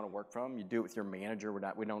wherever you want to work from. You do it with your manager.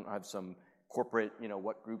 We don't have some corporate,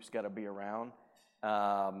 what group's got to be around.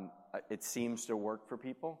 It seems to work for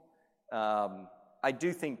people. I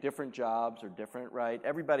do think different jobs are different, right?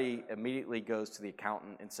 Everybody immediately goes to the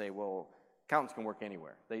accountant and say, well, accountants can work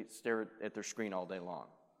anywhere. They stare at their screen all day long.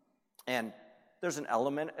 And there's an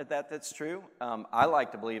element of that that's true. I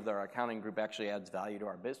like to believe that our accounting group actually adds value to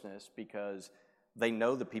our business, because they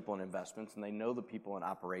know the people in investments and they know the people in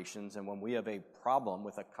operations. And when we have a problem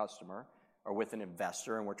with a customer or with an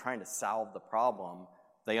investor and we're trying to solve the problem,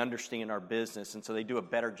 they understand our business, and so they do a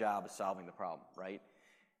better job of solving the problem, right?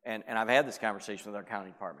 And I've had this conversation with our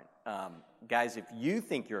accounting department. Guys, if you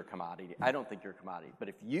think you're a commodity, I don't think you're a commodity, but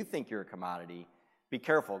if you think you're a commodity, be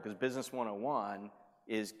careful, because Business 101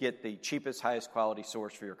 is get the cheapest, highest quality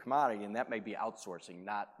source for your commodity, and that may be outsourcing,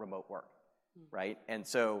 not remote work, right? And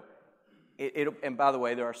so, and by the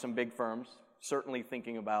way, there are some big firms certainly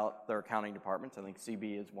thinking about their accounting departments. I think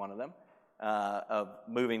CB is one of them, of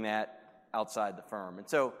moving that outside the firm. And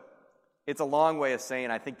so it's a long way of saying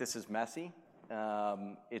I think this is messy.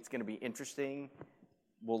 It's going to be interesting.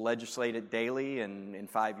 We'll legislate it daily, and in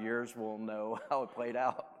 5 years we'll know how it played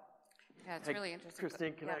out. Yeah, it's really interesting.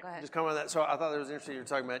 Christine, can go ahead. just comment on that? So I thought it was interesting you were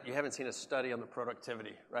talking about you haven't seen a study on the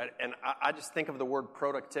productivity, right? And I just think of the word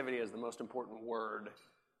productivity as the most important word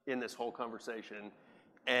in this whole conversation.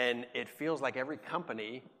 And it feels like every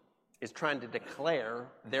company is trying to declare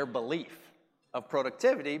their belief of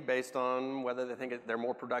productivity based on whether they think they're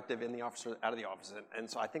more productive in the office or out of the office. And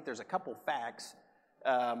so I think there's a couple facts,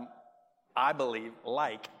 I believe,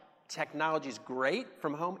 like technology's great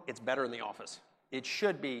from home, it's better in the office. It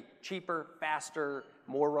should be cheaper, faster,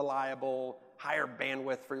 more reliable, higher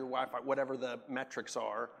bandwidth for your Wi-Fi, whatever the metrics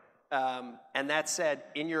are. And that said,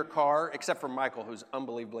 in your car, except for Michael, who's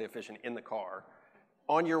unbelievably efficient in the car,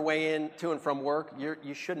 on your way in to and from work,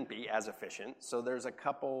 you shouldn't be as efficient. So there's a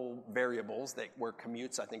couple variables where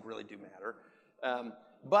commutes, I think, really do matter.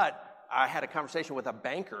 But I had a conversation with a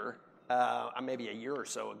banker maybe a year or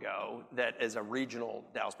so ago that is a regional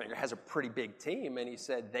Dallas banker, has a pretty big team, and he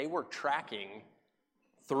said they were tracking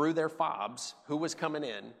through their fobs who was coming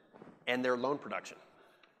in and their loan production.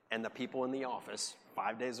 And the people in the office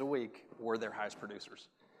 5 days a week were their highest producers.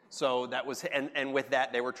 So that was, and with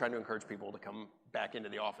that, they were trying to encourage people to come back into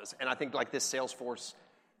the office. And I think like this Salesforce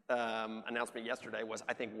announcement yesterday was,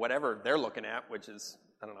 I think whatever they're looking at, which is,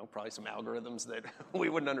 I don't know, probably some algorithms that we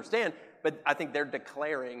wouldn't understand, but I think they're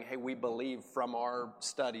declaring, hey, we believe from our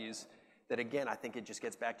studies that, again, I think it just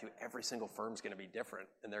gets back to every single firm's going to be different,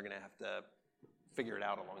 and they're going to have to figure it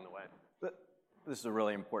out along the way. But this is a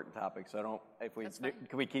really important topic, so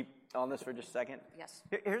can we keep on this for just a second? Yes.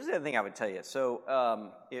 Here's the other thing I would tell you. So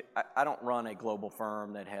I don't run a global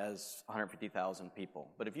firm that has 150,000 people.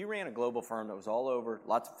 But if you ran a global firm that was all over,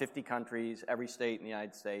 lots of 50 countries, every state in the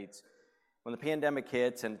United States, when the pandemic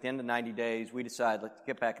hits and at the end of 90 days, we decide, let's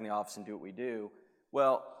get back in the office and do what we do.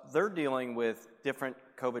 Well, they're dealing with different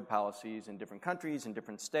COVID policies in different countries and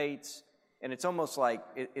different states. And it's almost like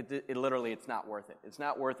it literally, it's not worth it. It's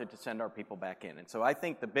not worth it to send our people back in. And so I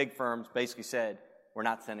think the big firms basically said, we're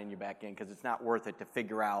not sending you back in because it's not worth it to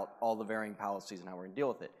figure out all the varying policies and how we're going to deal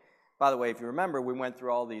with it. By the way, if you remember, we went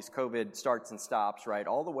through all these COVID starts and stops, right,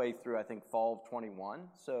 all the way through, I think, fall of 21,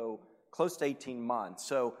 so close to 18 months.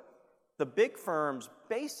 So the big firms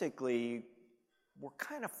basically were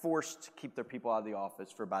kind of forced to keep their people out of the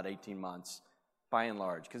office for about 18 months, by and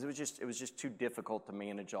large, because it was just too difficult to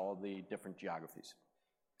manage all the different geographies.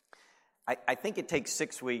 I think it takes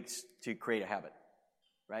 6 weeks to create a habit,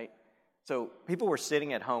 right? So people were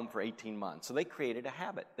sitting at home for 18 months, so they created a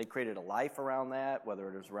habit. They created a life around that, whether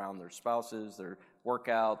it was around their spouses, their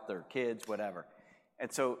workout, their kids, whatever.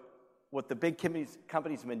 And so what the big companies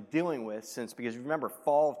have been dealing with since, because you remember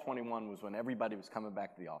fall of 21 was when everybody was coming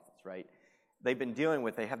back to the office, right? They've been dealing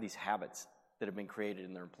with, they have these habits that have been created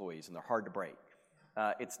in their employees, and they're hard to break.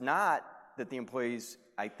 It's not that the employees,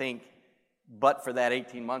 I think, but for that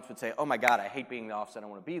 18 months would say, oh my God, I hate being in the office, I don't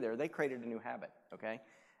want to be there. They created a new habit, okay?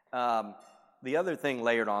 The other thing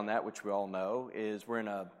layered on that, which we all know, is we're in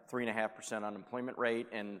a 3.5% unemployment rate,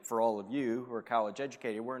 and for all of you who are college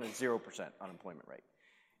educated, we're in a 0% unemployment rate.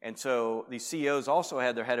 And so these CEOs also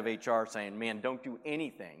had their head of HR saying, man, don't do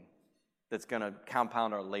anything that's going to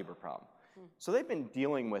compound our labor problem. So they've been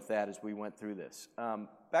dealing with that as we went through this.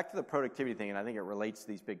 Back to the productivity thing, and I think it relates to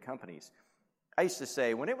these big companies. I used to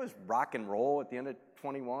say, when it was rock and roll at the end of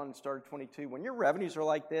 21 and started 22, when your revenues are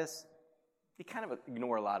like this, you kind of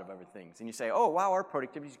ignore a lot of other things. And you say, oh, wow, our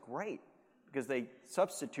productivity is great, because they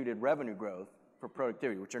substituted revenue growth for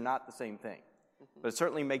productivity, which are not the same thing. But it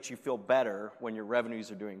certainly makes you feel better when your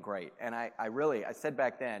revenues are doing great. And I said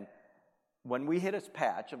back then, when we hit a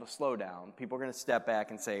patch of a slowdown, people are going to step back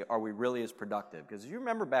and say, are we really as productive? Because if you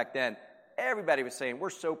remember back then, everybody was saying, we're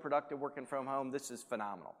so productive working from home, this is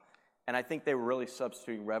phenomenal. And I think they were really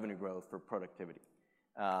substituting revenue growth for productivity.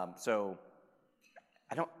 So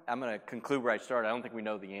I'm going to conclude where I started. I don't think we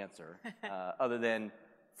know the answer, other than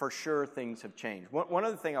for sure things have changed. One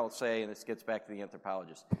other thing I will say, and this gets back to the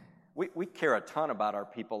anthropologist, we care a ton about our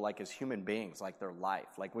people like as human beings, like their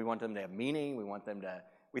life. Like we want them to have meaning.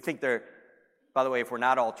 We think they're, by the way, if we're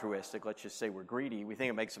not altruistic, let's just say we're greedy, we think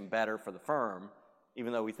it makes them better for the firm,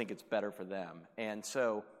 even though we think it's better for them. And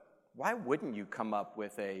so why wouldn't you come up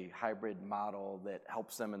with a hybrid model that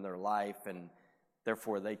helps them in their life, and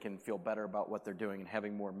therefore they can feel better about what they're doing and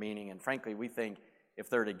having more meaning? And frankly, we think if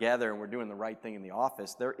they're together and we're doing the right thing in the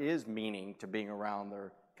office, there is meaning to being around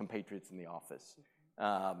their compatriots in the office.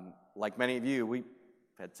 Like many of you, we've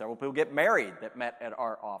had several people get married that met at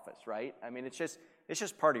our office, right? I mean, it's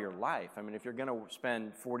just part of your life. I mean, if you're going to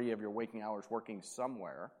spend 40 of your waking hours working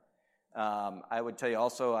somewhere, I would tell you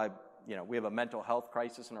also, we have a mental health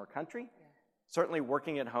crisis in our country. Yeah. Certainly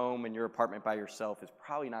working at home in your apartment by yourself is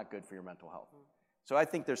probably not good for your mental health. So I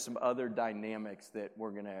think there's some other dynamics that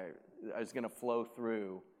is going to flow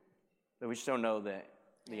through that we just don't know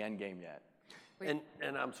the end game yet.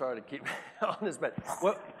 And I'm sorry to keep on this, but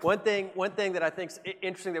one thing that I think is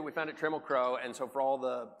interesting that we found at Trammell Crow, and so for all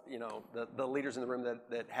the leaders in the room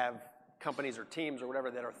that have companies or teams or whatever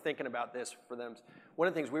that are thinking about this for them, one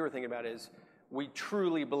of the things we were thinking about is we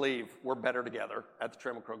truly believe we're better together at the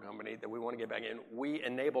Trammell Crow Company, that we want to get back in. We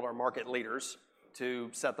enabled our market leaders to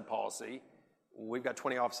set the policy. We've got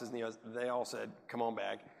 20 offices in the U.S. They all said, come on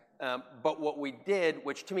back. But what we did,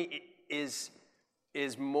 which to me is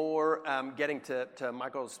more getting to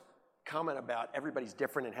Michael's comment about everybody's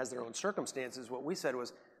different and has their own circumstances, what we said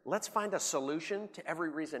was, let's find a solution to every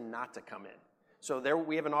reason not to come in. So there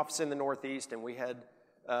we have an office in the Northeast, and we had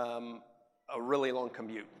a really long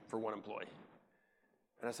commute for one employee.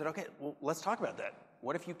 And I said, okay, well, let's talk about that.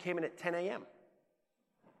 What if you came in at 10 a.m.?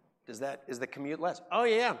 Is the commute less? Oh,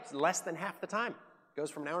 yeah, it's less than half the time. It goes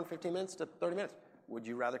from an hour and 15 minutes to 30 minutes. Would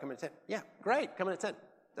you rather come in at 10? Yeah, great, come in at 10.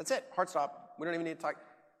 That's it, hard stop. We don't even need to talk.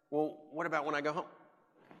 Well, what about when I go home?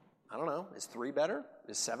 I don't know. Is 3 better?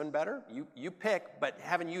 Is 7 better? You pick, but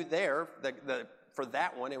having you there, for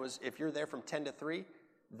that one, it was if you're there from 10 to 3,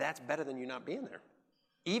 that's better than you not being there.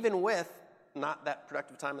 Even with not that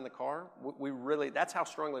productive time in the car, that's how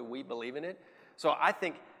strongly we believe in it. So I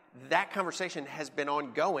think that conversation has been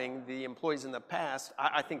ongoing. The employees in the past,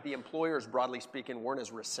 I think the employers, broadly speaking, weren't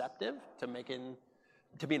as receptive to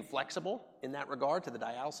being flexible in that regard, to the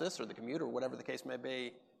dialysis or the commute or whatever the case may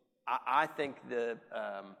be. I think the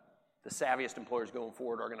savviest employers going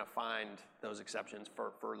forward are going to find those exceptions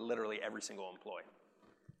for literally every single employee.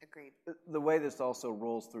 Agreed. The way this also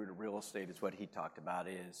rolls through to real estate is what he talked about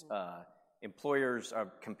is employers are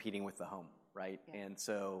competing with the home, right? Yeah. And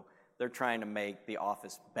so they're trying to make the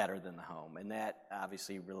office better than the home. And that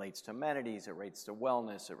obviously relates to amenities, it relates to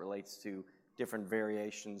wellness, it relates to different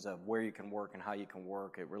variations of where you can work and how you can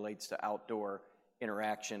work. It relates to outdoor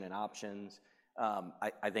interaction and options.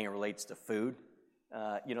 I think it relates to food.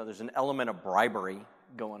 There's an element of bribery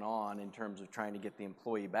going on in terms of trying to get the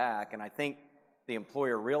employee back. And I think the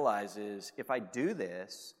employer realizes, if I do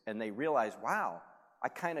this, and they realize, wow, I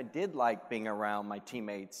kind of did like being around my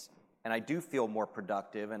teammates, and I do feel more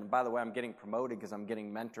productive. And by the way, I'm getting promoted because I'm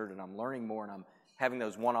getting mentored and I'm learning more and I'm having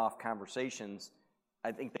those one-off conversations.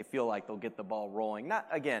 I think they feel like they'll get the ball rolling. Not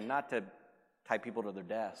to tie people to their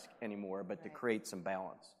desk anymore, but to create some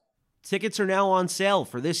balance. Tickets are now on sale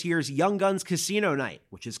for this year's Young Guns Casino Night,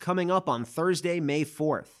 which is coming up on Thursday, May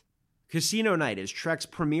 4th. Casino Night is Trek's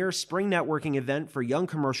premier spring networking event for young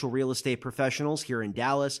commercial real estate professionals here in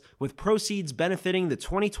Dallas, with proceeds benefiting the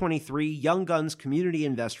 2023 Young Guns Community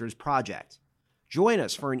Investors Project. Join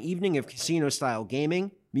us for an evening of casino-style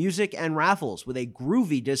gaming, music, and raffles with a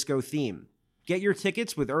groovy disco theme. Get your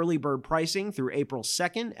tickets with early bird pricing through April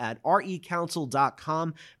 2nd at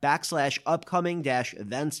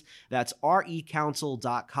recouncil.com/upcoming-events. That's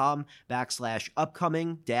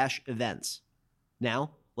recouncil.com/upcoming-events.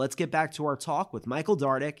 Now, let's get back to our talk with Michael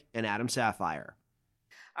Dardick and Adam Sapphire.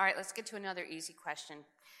 All right, let's get to another easy question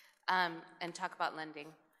and talk about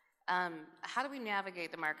lending. How do we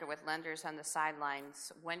navigate the market with lenders on the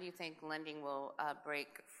sidelines? When do you think lending will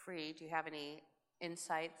break free? Do you have any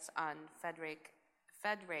insights on Fed rate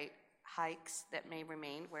hikes that may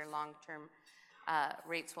remain, where long-term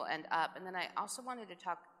rates will end up? And then I also wanted to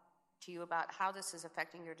talk to you about how this is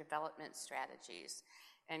affecting your development strategies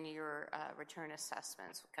and your return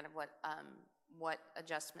assessments, kind of what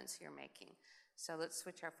adjustments you're making. So let's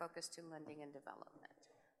switch our focus to lending and development.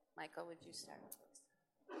 Michael, would you start, please?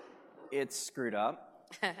 It's screwed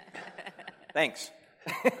up. Thanks.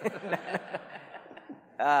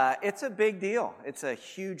 It's a big deal. It's a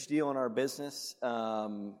huge deal in our business.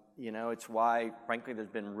 It's why, frankly, there's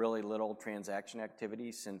been really little transaction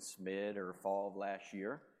activity since mid or fall of last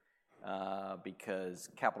year, because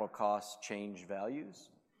capital costs change values,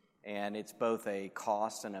 and it's both a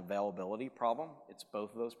cost and availability problem. It's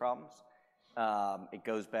both of those problems. It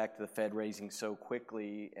goes back to the Fed raising so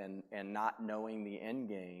quickly and not knowing the end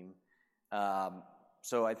game.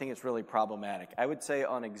 So I think it's really problematic. I would say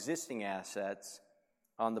on existing assets,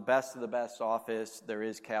 on the best of the best office, there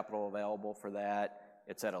is capital available for that.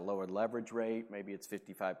 It's at a lower leverage rate. Maybe it's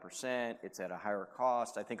 55%. It's at a higher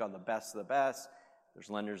cost. I think on the best of the best,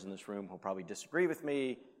 there's lenders in this room who'll probably disagree with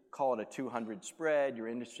me. Call it a 200 spread. Your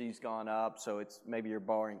industry's gone up, so it's maybe your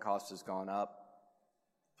borrowing cost has gone up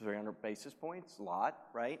 300 basis points. A lot,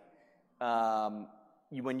 right?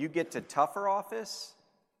 When you get to tougher office,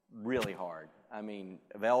 really hard. I mean,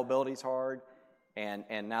 availability's hard.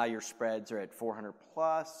 And now your spreads are at 400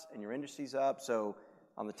 plus, and your industry's up. So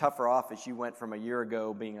on the tougher office, you went from a year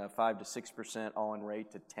ago being a 5 to 6% all-in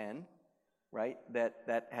rate to 10, right?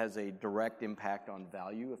 That has a direct impact on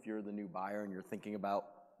value if you're the new buyer and you're thinking about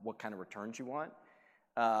what kind of returns you want.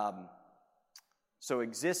 So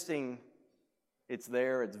existing, it's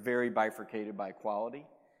there. It's very bifurcated by quality.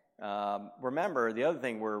 Remember, the other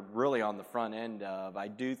thing we're really on the front end of, I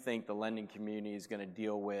do think the lending community is going to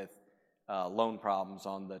deal with loan problems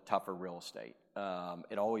on the tougher real estate.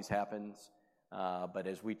 It always happens, but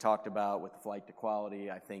as we talked about with the flight to quality,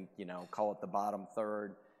 I think, call it the bottom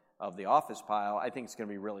third of the office pile, I think it's going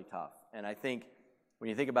to be really tough. And I think when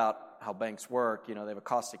you think about how banks work, they have a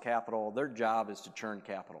cost of capital. Their job is to churn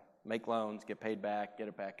capital, make loans, get paid back, get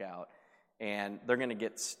it back out. And they're going to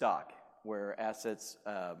get stuck where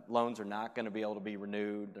loans are not going to be able to be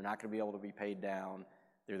renewed. They're not going to be able to be paid down.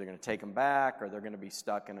 They're either going to take them back or they're going to be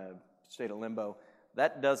stuck in a state of limbo.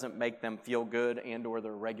 That doesn't make them feel good and or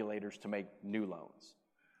their regulators to make new loans.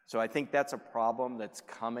 So I think that's a problem that's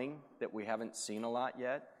coming that we haven't seen a lot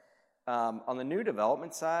yet. On the new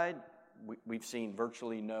development side, we've seen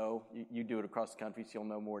virtually no, you do it across the country, so you'll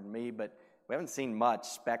know more than me, but we haven't seen much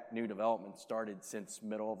spec new development started since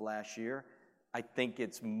middle of last year. I think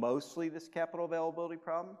it's mostly this capital availability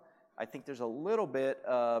problem. I think there's a little bit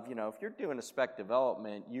of, if you're doing a spec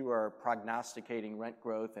development, you are prognosticating rent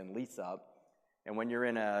growth and lease up. And when you're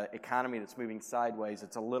in an economy that's moving sideways,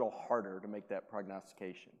 it's a little harder to make that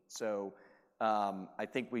prognostication. So I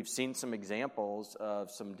think we've seen some examples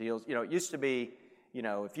of some deals. It used to be,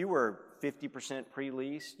 if you were 50%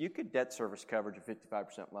 pre-lease, you could debt service coverage a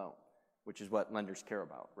 55% loan, which is what lenders care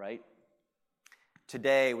about, right?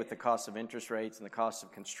 Today, with the cost of interest rates and the cost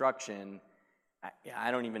of construction,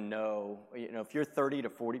 I don't even know, if you're 30 to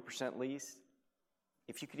 40% leased,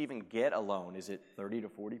 if you could even get a loan, is it 30 to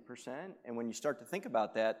 40%? And when you start to think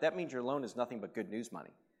about that, that means your loan is nothing but good news money.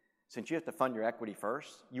 Since you have to fund your equity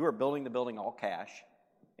first, you are building the building all cash,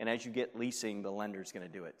 and as you get leasing, the lender's going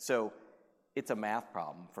to do it. So it's a math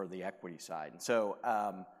problem for the equity side. And so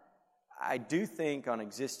I do think on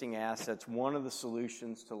existing assets, one of the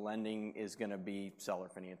solutions to lending is going to be seller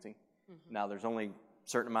financing. Mm-hmm. Now, there's only a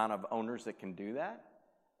certain amount of owners that can do that,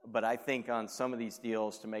 but I think on some of these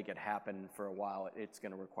deals, to make it happen for a while, it's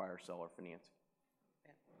going to require seller financing.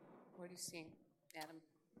 What are you seeing, Adam?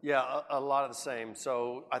 Yeah, a lot of the same.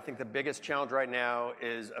 So I think the biggest challenge right now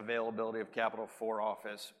is availability of capital for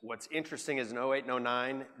office. What's interesting is in 08 and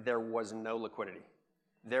 09, there was no liquidity.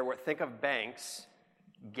 Think of banks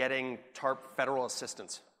getting TARP federal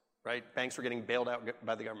assistance, right? Banks were getting bailed out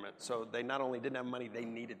by the government. So they not only didn't have money, they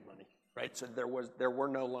needed money, right? So there were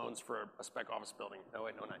no loans for a spec office building in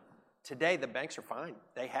 08 and 09. Today, the banks are fine.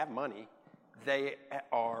 They have money. They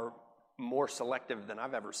are more selective than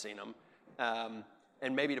I've ever seen them.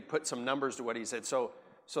 And maybe to put some numbers to what he said. So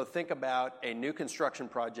think about a new construction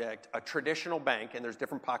project, a traditional bank, and there's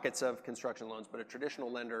different pockets of construction loans, but a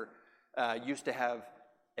traditional lender used to have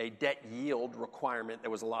a debt yield requirement that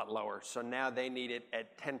was a lot lower. So now they need it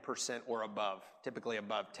at 10% or above, typically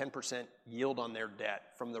above 10% yield on their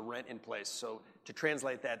debt from the rent in place. So to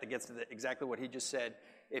translate that gets to exactly what he just said.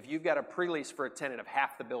 If you've got a pre-lease for a tenant of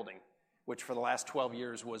half the building, which for the last 12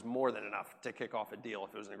 years was more than enough to kick off a deal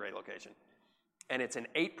if it was in a great location, and it's an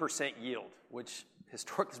 8% yield, which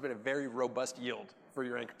historically has been a very robust yield for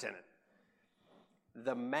your anchor tenant.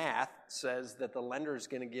 The math says that the lender is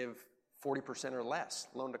going to give 40% or less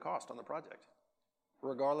loan to cost on the project,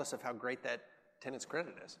 regardless of how great that tenant's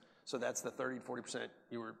credit is. So that's the 30 to 40%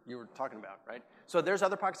 you were talking about, right? So there's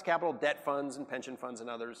other pockets of capital, debt funds and pension funds and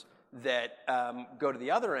others that go to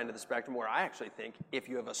the other end of the spectrum, where I actually think if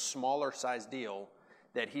you have a smaller size deal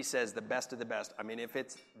that he says the best of the best, I mean, if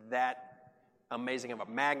it's that amazing of a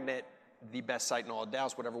magnet, the best site in all of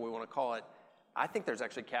Dallas, whatever we want to call it, I think there's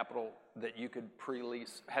actually capital that you could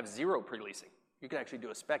pre-lease, have zero pre-leasing. You could actually do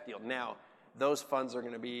a spec deal. Now, those funds are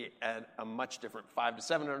going to be at a much different 500 to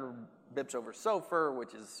 700 bips over SOFR,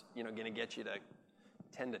 which is going to get you to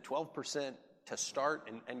 10 to 12% to start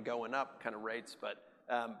and going up kind of rates.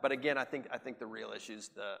 But again, I think the real issue is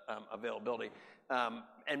the availability.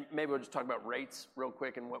 And maybe we'll just talk about rates real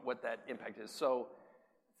quick and what that impact is. So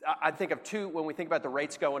I think of two, when we think about the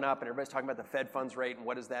rates going up and everybody's talking about the Fed funds rate and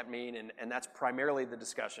what does that mean, and that's primarily the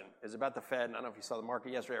discussion, is about the Fed. And I don't know if you saw the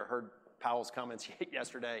market yesterday or heard Powell's comments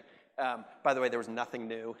yesterday. By the way, there was nothing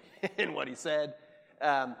new in what he said.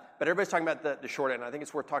 But everybody's talking about the short end. I think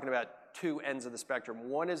it's worth talking about two ends of the spectrum.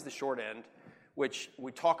 One is the short end, which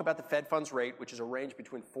we talk about the Fed funds rate, which is a range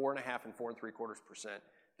between 4.5% and 4.75%.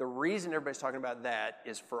 The reason everybody's talking about that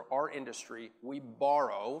is for our industry, we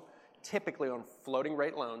borrow typically on floating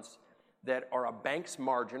rate loans that are a bank's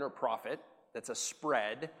margin or profit, that's a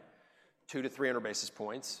spread, 200 to 300 basis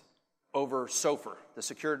points, over SOFR, the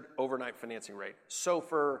secured overnight financing rate.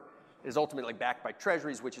 SOFR is ultimately backed by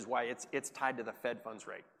treasuries, which is why it's tied to the Fed funds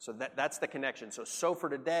rate. So that's the connection. So SOFR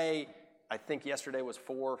today, I think yesterday was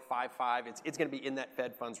 4.55. It's going to be in that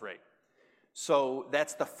Fed funds rate. So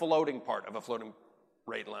that's the floating part of a floating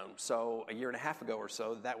rate loan. So a year and a half ago or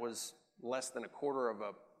so, that was less than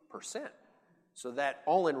 0.25%. So that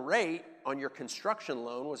all-in rate on your construction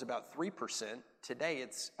loan was about 3%. Today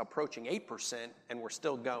it's approaching 8%, and we're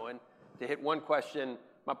still going. To hit one question,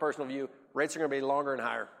 my personal view, rates are going to be longer and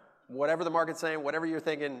higher. Whatever the market's saying, whatever you're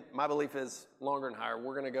thinking, my belief is longer and higher.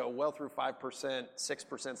 We're going to go well through 5%.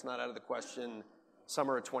 6% is not out of the question.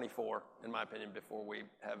 Summer of 24, in my opinion, before we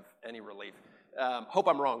have any relief. Hope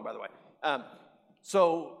I'm wrong, by the way.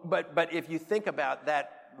 But if you think about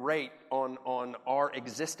that rate on our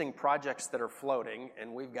existing projects that are floating,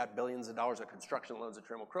 and we've got billions of dollars of construction loans at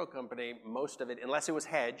Trammell Crow Company, most of it, unless it was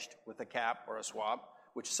hedged with a cap or a swap,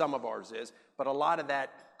 which some of ours is, but a lot of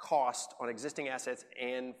that cost on existing assets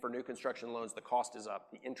and for new construction loans, the cost is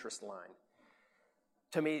up, the interest line.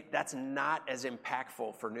 To me, that's not as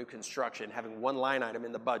impactful for new construction, having one line item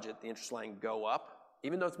in the budget, the interest line go up.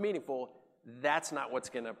 Even though it's meaningful, that's not what's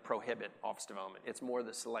going to prohibit office development. It's more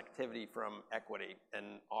the selectivity from equity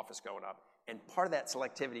and office going up. And part of that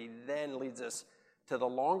selectivity then leads us to the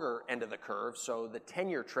longer end of the curve. So the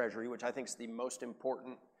 10-year treasury, which I think is the most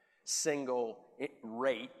important single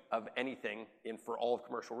rate of anything for all of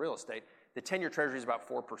commercial real estate, the 10-year treasury is about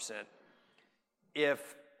 4%.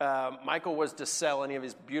 If Michael was to sell any of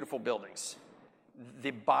his beautiful buildings,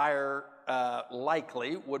 the buyer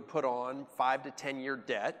likely would put on 5 to 10-year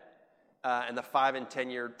debt, and the 5 and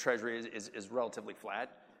 10-year treasury is relatively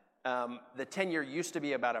flat. The 10-year used to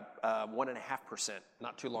be about a 1.5%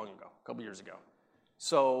 not too long ago, a couple years ago.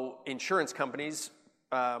 So insurance companies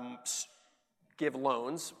give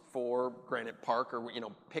loans for Granite Park, or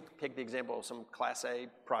pick the example of some Class A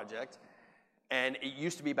project, and it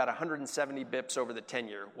used to be about 170 bips over the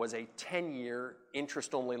 10-year, was a 10-year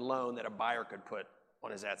interest-only loan that a buyer could put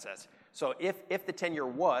on his assets. So if the 10-year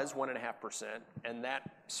was 1.5%, and that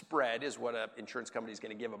spread is what an insurance company is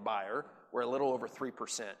going to give a buyer, we're a little over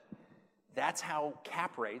 3%. That's how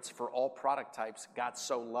cap rates for all product types got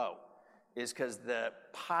so low, is because the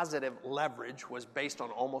positive leverage was based on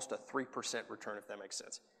almost a 3% return, if that makes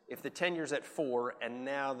sense. If the 10 year's at 4 and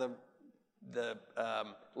now the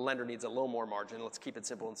lender needs a little more margin, let's keep it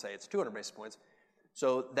simple and say it's 200 basis points.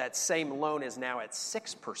 So that same loan is now at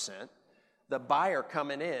 6%. The buyer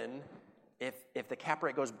coming in, if the cap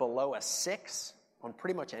rate goes below a 6 on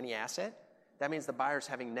pretty much any asset, that means the buyer's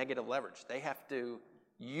having negative leverage. They have to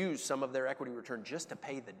use some of their equity return just to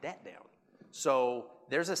pay the debt down. So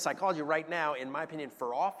there's a psychology right now, in my opinion,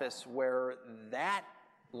 for office where that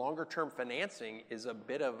longer-term financing is a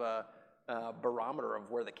bit of a barometer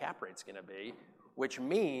of where the cap rate's going to be, which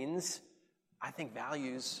means I think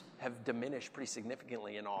values have diminished pretty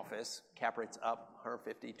significantly in office. Cap rates up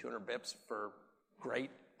 150, 200 bips for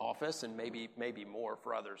great office, and maybe more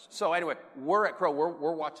for others. So anyway, we're at Crow.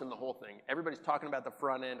 We're watching the whole thing. Everybody's talking about the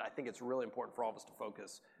front end. I think it's really important for all of us to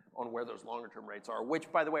focus on where those longer-term rates are,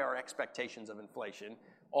 which, by the way, are expectations of inflation.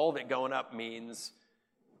 All of it going up means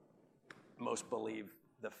most believe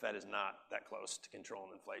the Fed is not that close to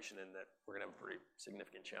controlling inflation, and that we're going to have a pretty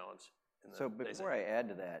significant challenge. So before I add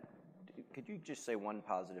to that, could you just say one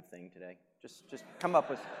positive thing today? Just come up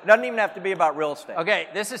with. It doesn't even have to be about real estate. Okay,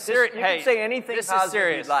 this is serious. You can say anything this positive is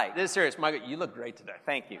serious. you'd like. This is serious. Michael, you look great today.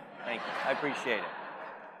 Thank you. I appreciate it.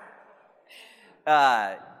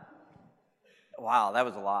 Wow, that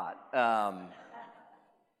was a lot.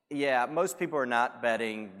 Yeah, most people are not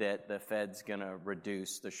betting that the Fed's going to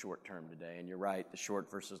reduce the short term today. And you're right, the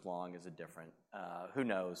short versus long is a different. Who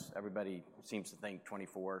knows? Everybody seems to think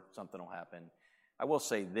 24, something will happen. I will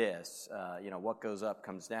say this, what goes up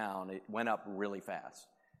comes down. It went up really fast.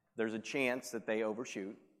 There's a chance that they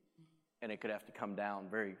overshoot, and it could have to come down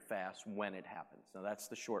very fast when it happens. Now, that's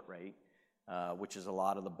the short rate, which is a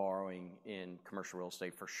lot of the borrowing in commercial real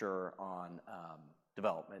estate for sure on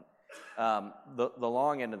development. The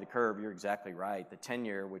long end of the curve, you're exactly right. The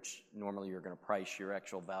 10-year, which normally you're going to price your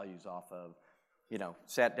actual values off of,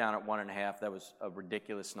 sat down at 1.5. That was a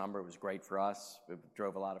ridiculous number. It was great for us. It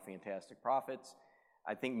drove a lot of fantastic profits.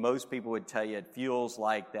 I think most people would tell you it feels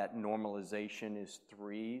like that normalization is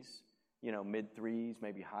 3s, mid 3s,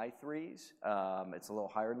 maybe high 3s. It's a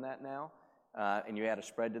little higher than that now. And you add a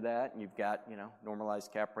spread to that, and you've got,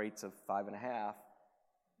 normalized cap rates of 5.5,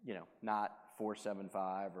 not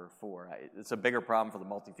 4.75 or 4. It's a bigger problem for the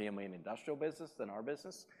multifamily and industrial business than our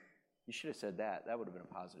business. You should have said that. That would have been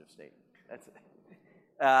a positive statement. That's it.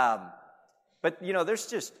 But, there's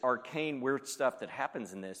just arcane, weird stuff that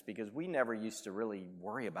happens in this because we never used to really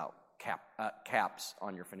worry about caps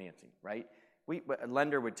on your financing, right? A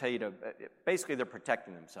lender would tell you to, basically they're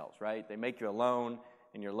protecting themselves, right? They make you a loan,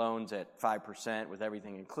 and your loan's at 5% with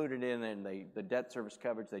everything included in it, and the debt service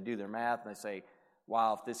coverage, they do their math, and they say,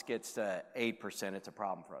 wow, if this gets to 8%, it's a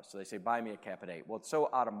problem for us. So they say, buy me a cap at 8. Well, it's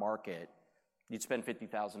so out of market, you'd spend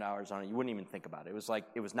 $50,000 on it, you wouldn't even think about it. It was like,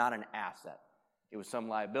 it was not an asset. It was some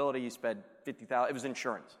liability. You spent $50,000. It was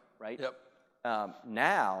insurance, right? Yep.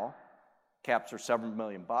 Now, caps are several $7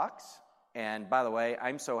 million. And by the way,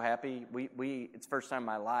 I'm so happy. It's the first time in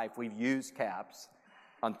my life we've used caps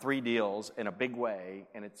on 3 deals in a big way,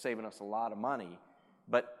 and it's saving us a lot of money.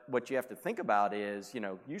 But what you have to think about is,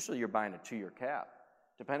 usually you're buying a 2-year cap.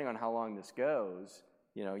 Depending on how long this goes,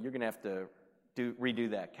 you're going to have to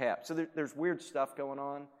redo that cap. So there's weird stuff going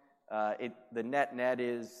on. The net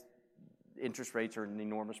is interest rates are an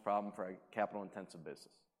enormous problem for a capital-intensive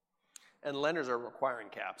business. And lenders are requiring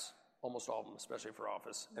caps, almost all of them, especially for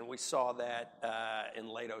office. And we saw that in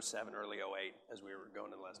late 07, early 08, as we were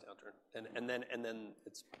going to the last downturn. And then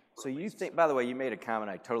it's... So you think, by the way, you made a comment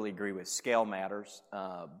I totally agree with. Scale matters.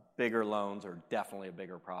 Bigger loans are definitely a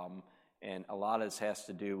bigger problem. And a lot of this has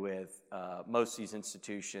to do with most of these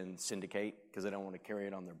institutions syndicate because they don't want to carry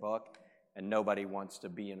it on their book. And nobody wants to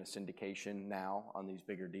be in a syndication now on these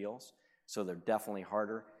bigger deals. So they're definitely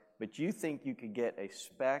harder. But you think you could get a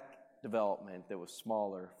spec development that was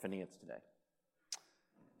smaller financed today?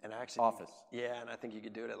 And actually, office. Yeah, and I think you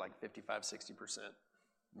could do it at like 55, 60%,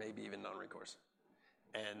 maybe even non-recourse.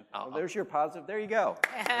 And there's your positive. There you go.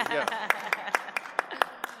 There you go.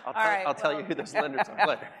 I'll tell you who those lenders are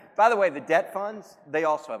later. By the way, the debt funds, they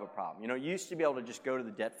also have a problem. You know, you used to be able to just go to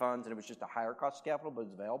the debt funds and it was just a higher cost of capital, but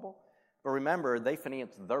it's available. But remember, they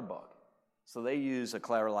finance their book. So they use a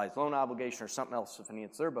collateralized loan obligation or something else to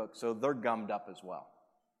finance their book, so they're gummed up as well.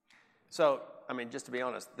 So, I mean, just to be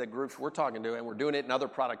honest, the groups we're talking to, and we're doing it in other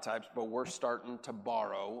product types, but we're starting to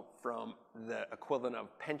borrow from the equivalent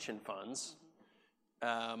of pension funds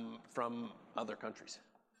from other countries.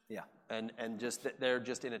 Yeah. And just they're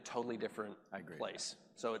just in a totally different place.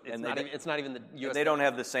 So it's not even the U.S. They don't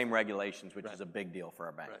have the same regulations, which is a big deal for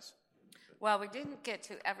our banks. Right. Well, we didn't get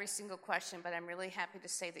to every single question, but I'm really happy to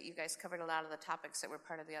say that you guys covered a lot of the topics that were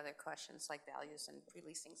part of the other questions, like values and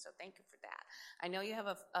releasing. So thank you for that. I know you have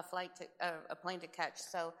a plane to catch,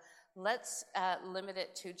 so let's limit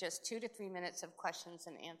it to just 2 to 3 minutes of questions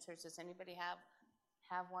and answers. Does anybody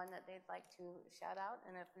have one that they'd like to shout out?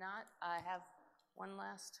 And if not, I have one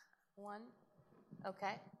last one.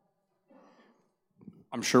 Okay.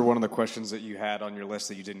 I'm sure one of the questions that you had on your list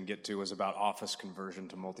that you didn't get to was about office conversion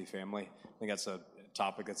to multifamily. I think that's a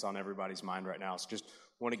topic that's on everybody's mind right now. So just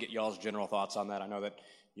want to get y'all's general thoughts on that. I know that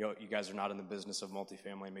you guys are not in the business of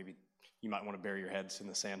multifamily. Maybe you might want to bury your heads in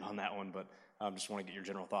the sand on that one, but just want to get your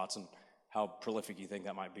general thoughts on how prolific you think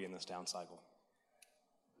that might be in this down cycle.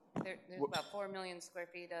 There's about 4 million square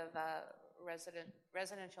feet of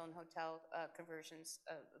residential and hotel conversions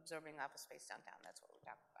absorbing office space downtown. That's what we're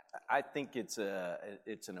talking about. I think it's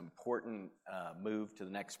an important move to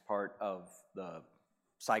the next part of the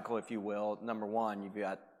cycle, if you will. Number one, you've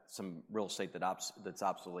got some real estate that's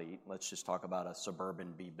obsolete. Let's just talk about a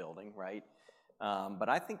suburban B building, right? But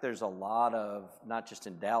I think there's a lot of, not just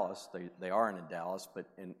in Dallas, they are in Dallas, but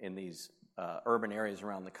in these urban areas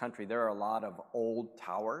around the country, there are a lot of old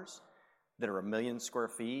towers that are 1 million square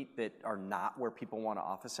feet that are not where people want to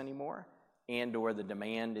office anymore, and or the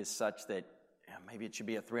demand is such that maybe it should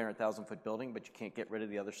be a 300,000 foot building, but you can't get rid of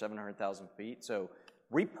the other 700,000 feet. So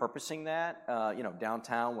repurposing that,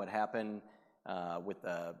 downtown, what happened with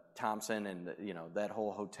Thompson and that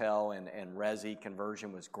whole hotel and resi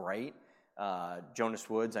conversion was great. Jonas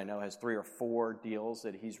Woods, I know, has 3 or 4 deals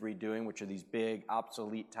that he's redoing, which are these big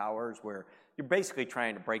obsolete towers where you're basically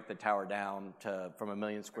trying to break the tower down from 1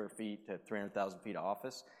 million square feet to 300,000 feet of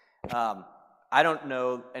office. I don't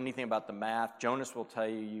know anything about the math. Jonas will tell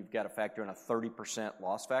you've got to factor in a 30%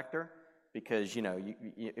 loss factor because,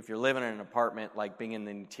 if you're living in an apartment, like being in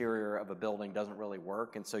the interior of a building doesn't really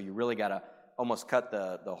work. And so you really got to almost cut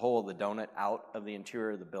the whole of the donut out of the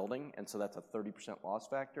interior of the building. And so that's a 30% loss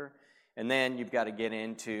factor. And then you've got to get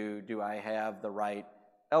into, do I have the right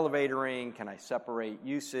elevatoring? Can I separate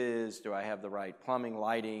uses? Do I have the right plumbing,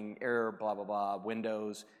 lighting, air, blah, blah, blah,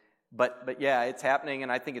 windows? But yeah, it's happening, and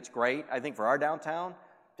I think it's great. I think for our downtown,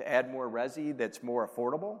 to add more resi that's more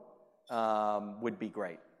affordable would be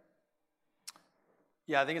great.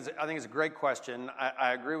 Yeah, I think it's a great question.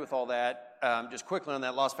 I agree with all that. Just quickly on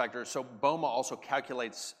that loss factor. So BOMA also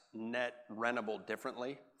calculates net rentable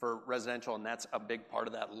differently for residential, and that's a big part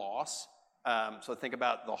of that loss. So think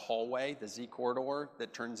about the hallway, the Z corridor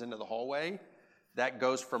that turns into the hallway. That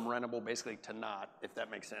goes from rentable basically to not, if that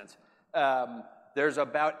makes sense. There's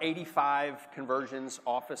about 85 conversions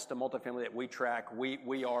office to multifamily that we track.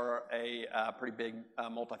 We are a pretty big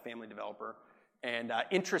multifamily developer. And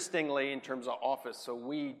interestingly, in terms of office, so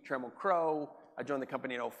Trammell Crow, I joined the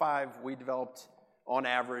company in 2005. We developed, on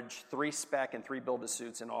average, 3 spec and 3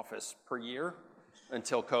 build-to-suits in office per year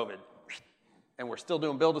until COVID. And we're still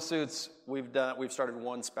doing build-to-suits. We've started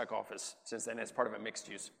 1 spec office since then as part of a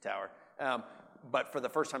mixed-use tower. But for the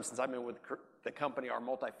first time since I've been with the company, our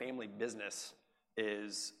multifamily business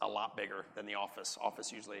is a lot bigger than the office.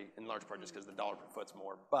 Office usually, in large part, just because the dollar per foot's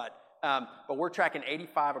more. But we're tracking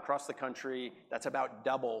 85 across the country. That's about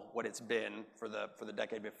double what it's been for the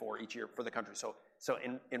decade before each year for the country. So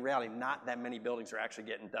in reality, not that many buildings are actually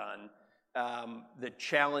getting done. The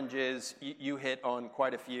challenges, you hit on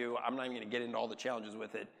quite a few. I'm not even going to get into all the challenges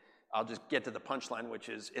with it. I'll just get to the punchline, which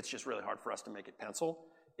is it's just really hard for us to make it pencil.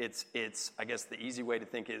 It's I guess the easy way to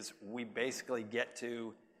think is we basically get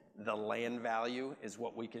to the land value is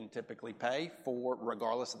what we can typically pay for,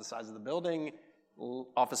 regardless of the size of the building.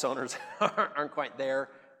 Office owners aren't quite there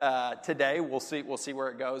today. We'll see where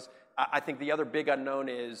it goes. I think the other big unknown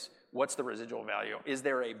is what's the residual value? Is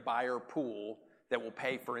there a buyer pool that will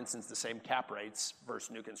pay, for instance, the same cap rates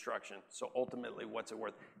versus new construction? So ultimately, what's it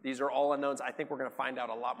worth? These are all unknowns. I think we're going to find out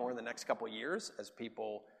a lot more in the next couple of years as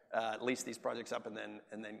people lease these projects up and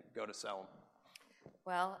then go to sell them.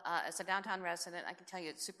 Well, as a downtown resident, I can tell you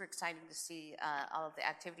it's super exciting to see all of the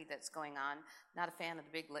activity that's going on. Not a fan of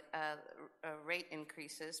the big rate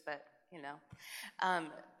increases, but you know.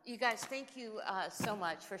 You guys, thank you so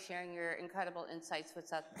much for sharing your incredible insights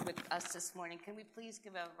with us this morning. Can we please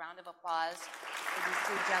give a round of applause for these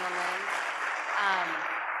two gentlemen?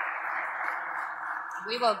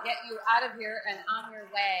 We will get you out of here and on your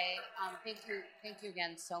way. Thank you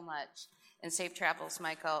again so much. And safe travels,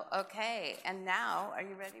 Michael. Okay, and now, are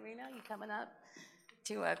you ready, Rena? You coming up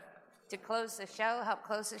to close the show, help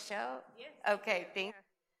close the show? Yes. Okay, thank you.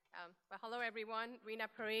 Well, hello, everyone. Rena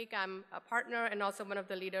Parikh. I'm a partner and also one of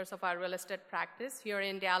the leaders of our real estate practice here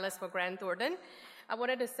in Dallas for Grant Thornton. I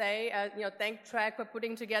wanted to say, thank TREC for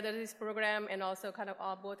putting together this program and also kind of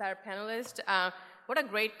both our panelists. What a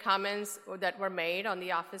great comments that were made on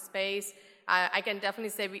the office space. I can definitely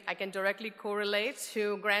say I can directly correlate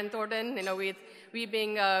to Grant Thornton, with we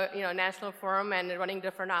being a national firm and running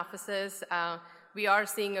different offices. We are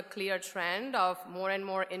seeing a clear trend of more and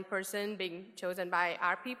more in-person being chosen by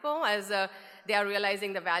our people as they are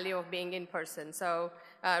realizing the value of being in person. So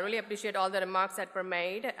I really appreciate all the remarks that were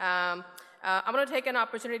made. I'm going to take an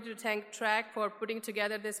opportunity to thank TREC for putting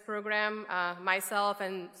together this program. Myself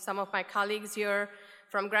and some of my colleagues here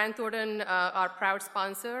from Grant Thornton are proud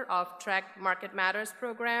sponsor of TREC Market Matters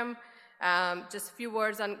program. Just a few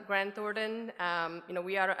words on Grant Thornton.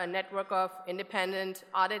 We are a network of independent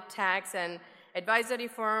audit, tax, and advisory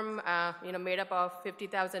firm, made up of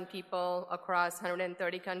 50,000 people across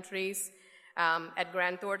 130 countries. At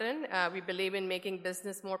Grant Thornton, we believe in making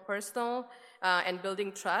business more personal and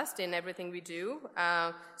building trust in everything we do.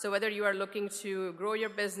 So whether you are looking to grow your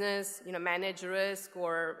business, manage risk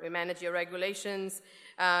or manage your regulations,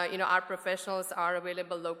 our professionals are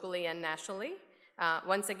available locally and nationally.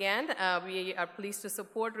 Once again, we are pleased to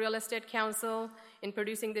support Real Estate Council in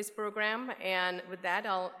producing this program. And with that,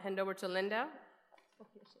 I'll hand over to Linda.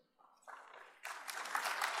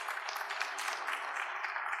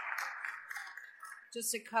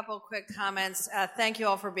 Just a couple quick comments. Thank you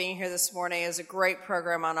all for being here this morning. It was a great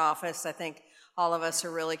program on office. I think all of us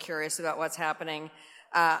are really curious about what's happening.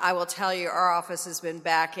 I will tell you, our office has been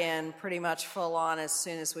back in pretty much full on as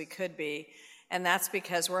soon as we could be. And that's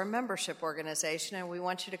because we're a membership organization and we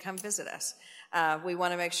want you to come visit us. We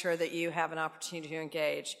want to make sure that you have an opportunity to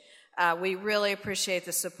engage. We really appreciate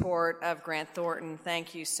the support of Grant Thornton.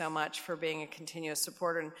 Thank you so much for being a continuous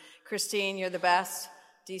supporter. And Christine, you're the best.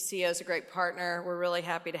 DCO is a great partner. We're really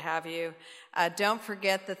happy to have you. Don't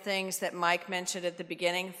forget the things that Mike mentioned at the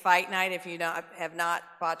beginning. Fight Night, if you have not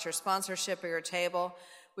bought your sponsorship or your table,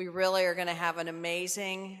 we really are going to have an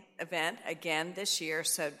amazing event again this year,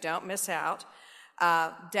 so don't miss out.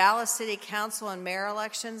 Dallas City Council and mayor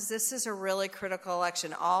elections, this is a really critical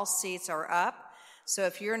election. All seats are up. So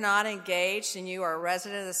if you're not engaged and you are a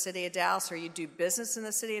resident of the city of Dallas or you do business in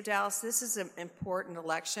the city of Dallas, this is an important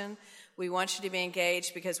election. We want you to be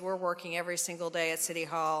engaged because we're working every single day at City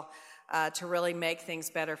Hall to really make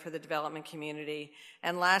things better for the development community.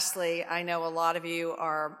 And lastly, I know a lot of you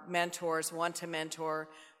are mentors, want to mentor.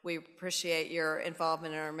 We appreciate your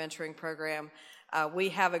involvement in our mentoring program. We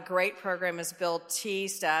have a great program, as Bill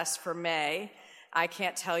teased us, for May. I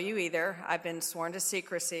can't tell you either. I've been sworn to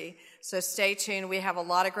secrecy. So stay tuned. We have a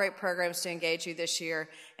lot of great programs to engage you this year.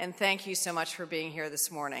 And thank you so much for being here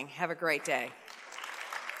this morning. Have a great day.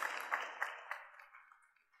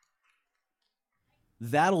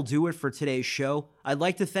 That'll do it for today's show. I'd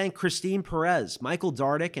like to thank Christine Perez, Michael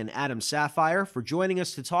Dardick, and Adam Sapphire for joining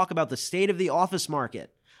us to talk about the state of the office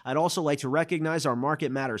market. I'd also like to recognize our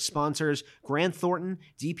Market Matters sponsors, Grant Thornton,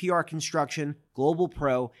 DPR Construction, Global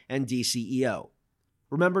Pro, and DCEO.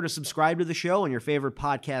 Remember to subscribe to the show on your favorite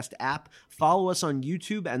podcast app, follow us on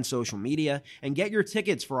YouTube and social media, and get your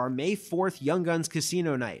tickets for our May 4th Young Guns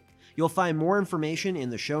Casino Night. You'll find more information in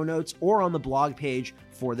the show notes or on the blog page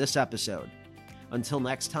for this episode. Until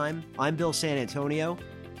next time, I'm Bill Sanantonio.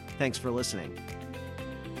 Thanks for listening.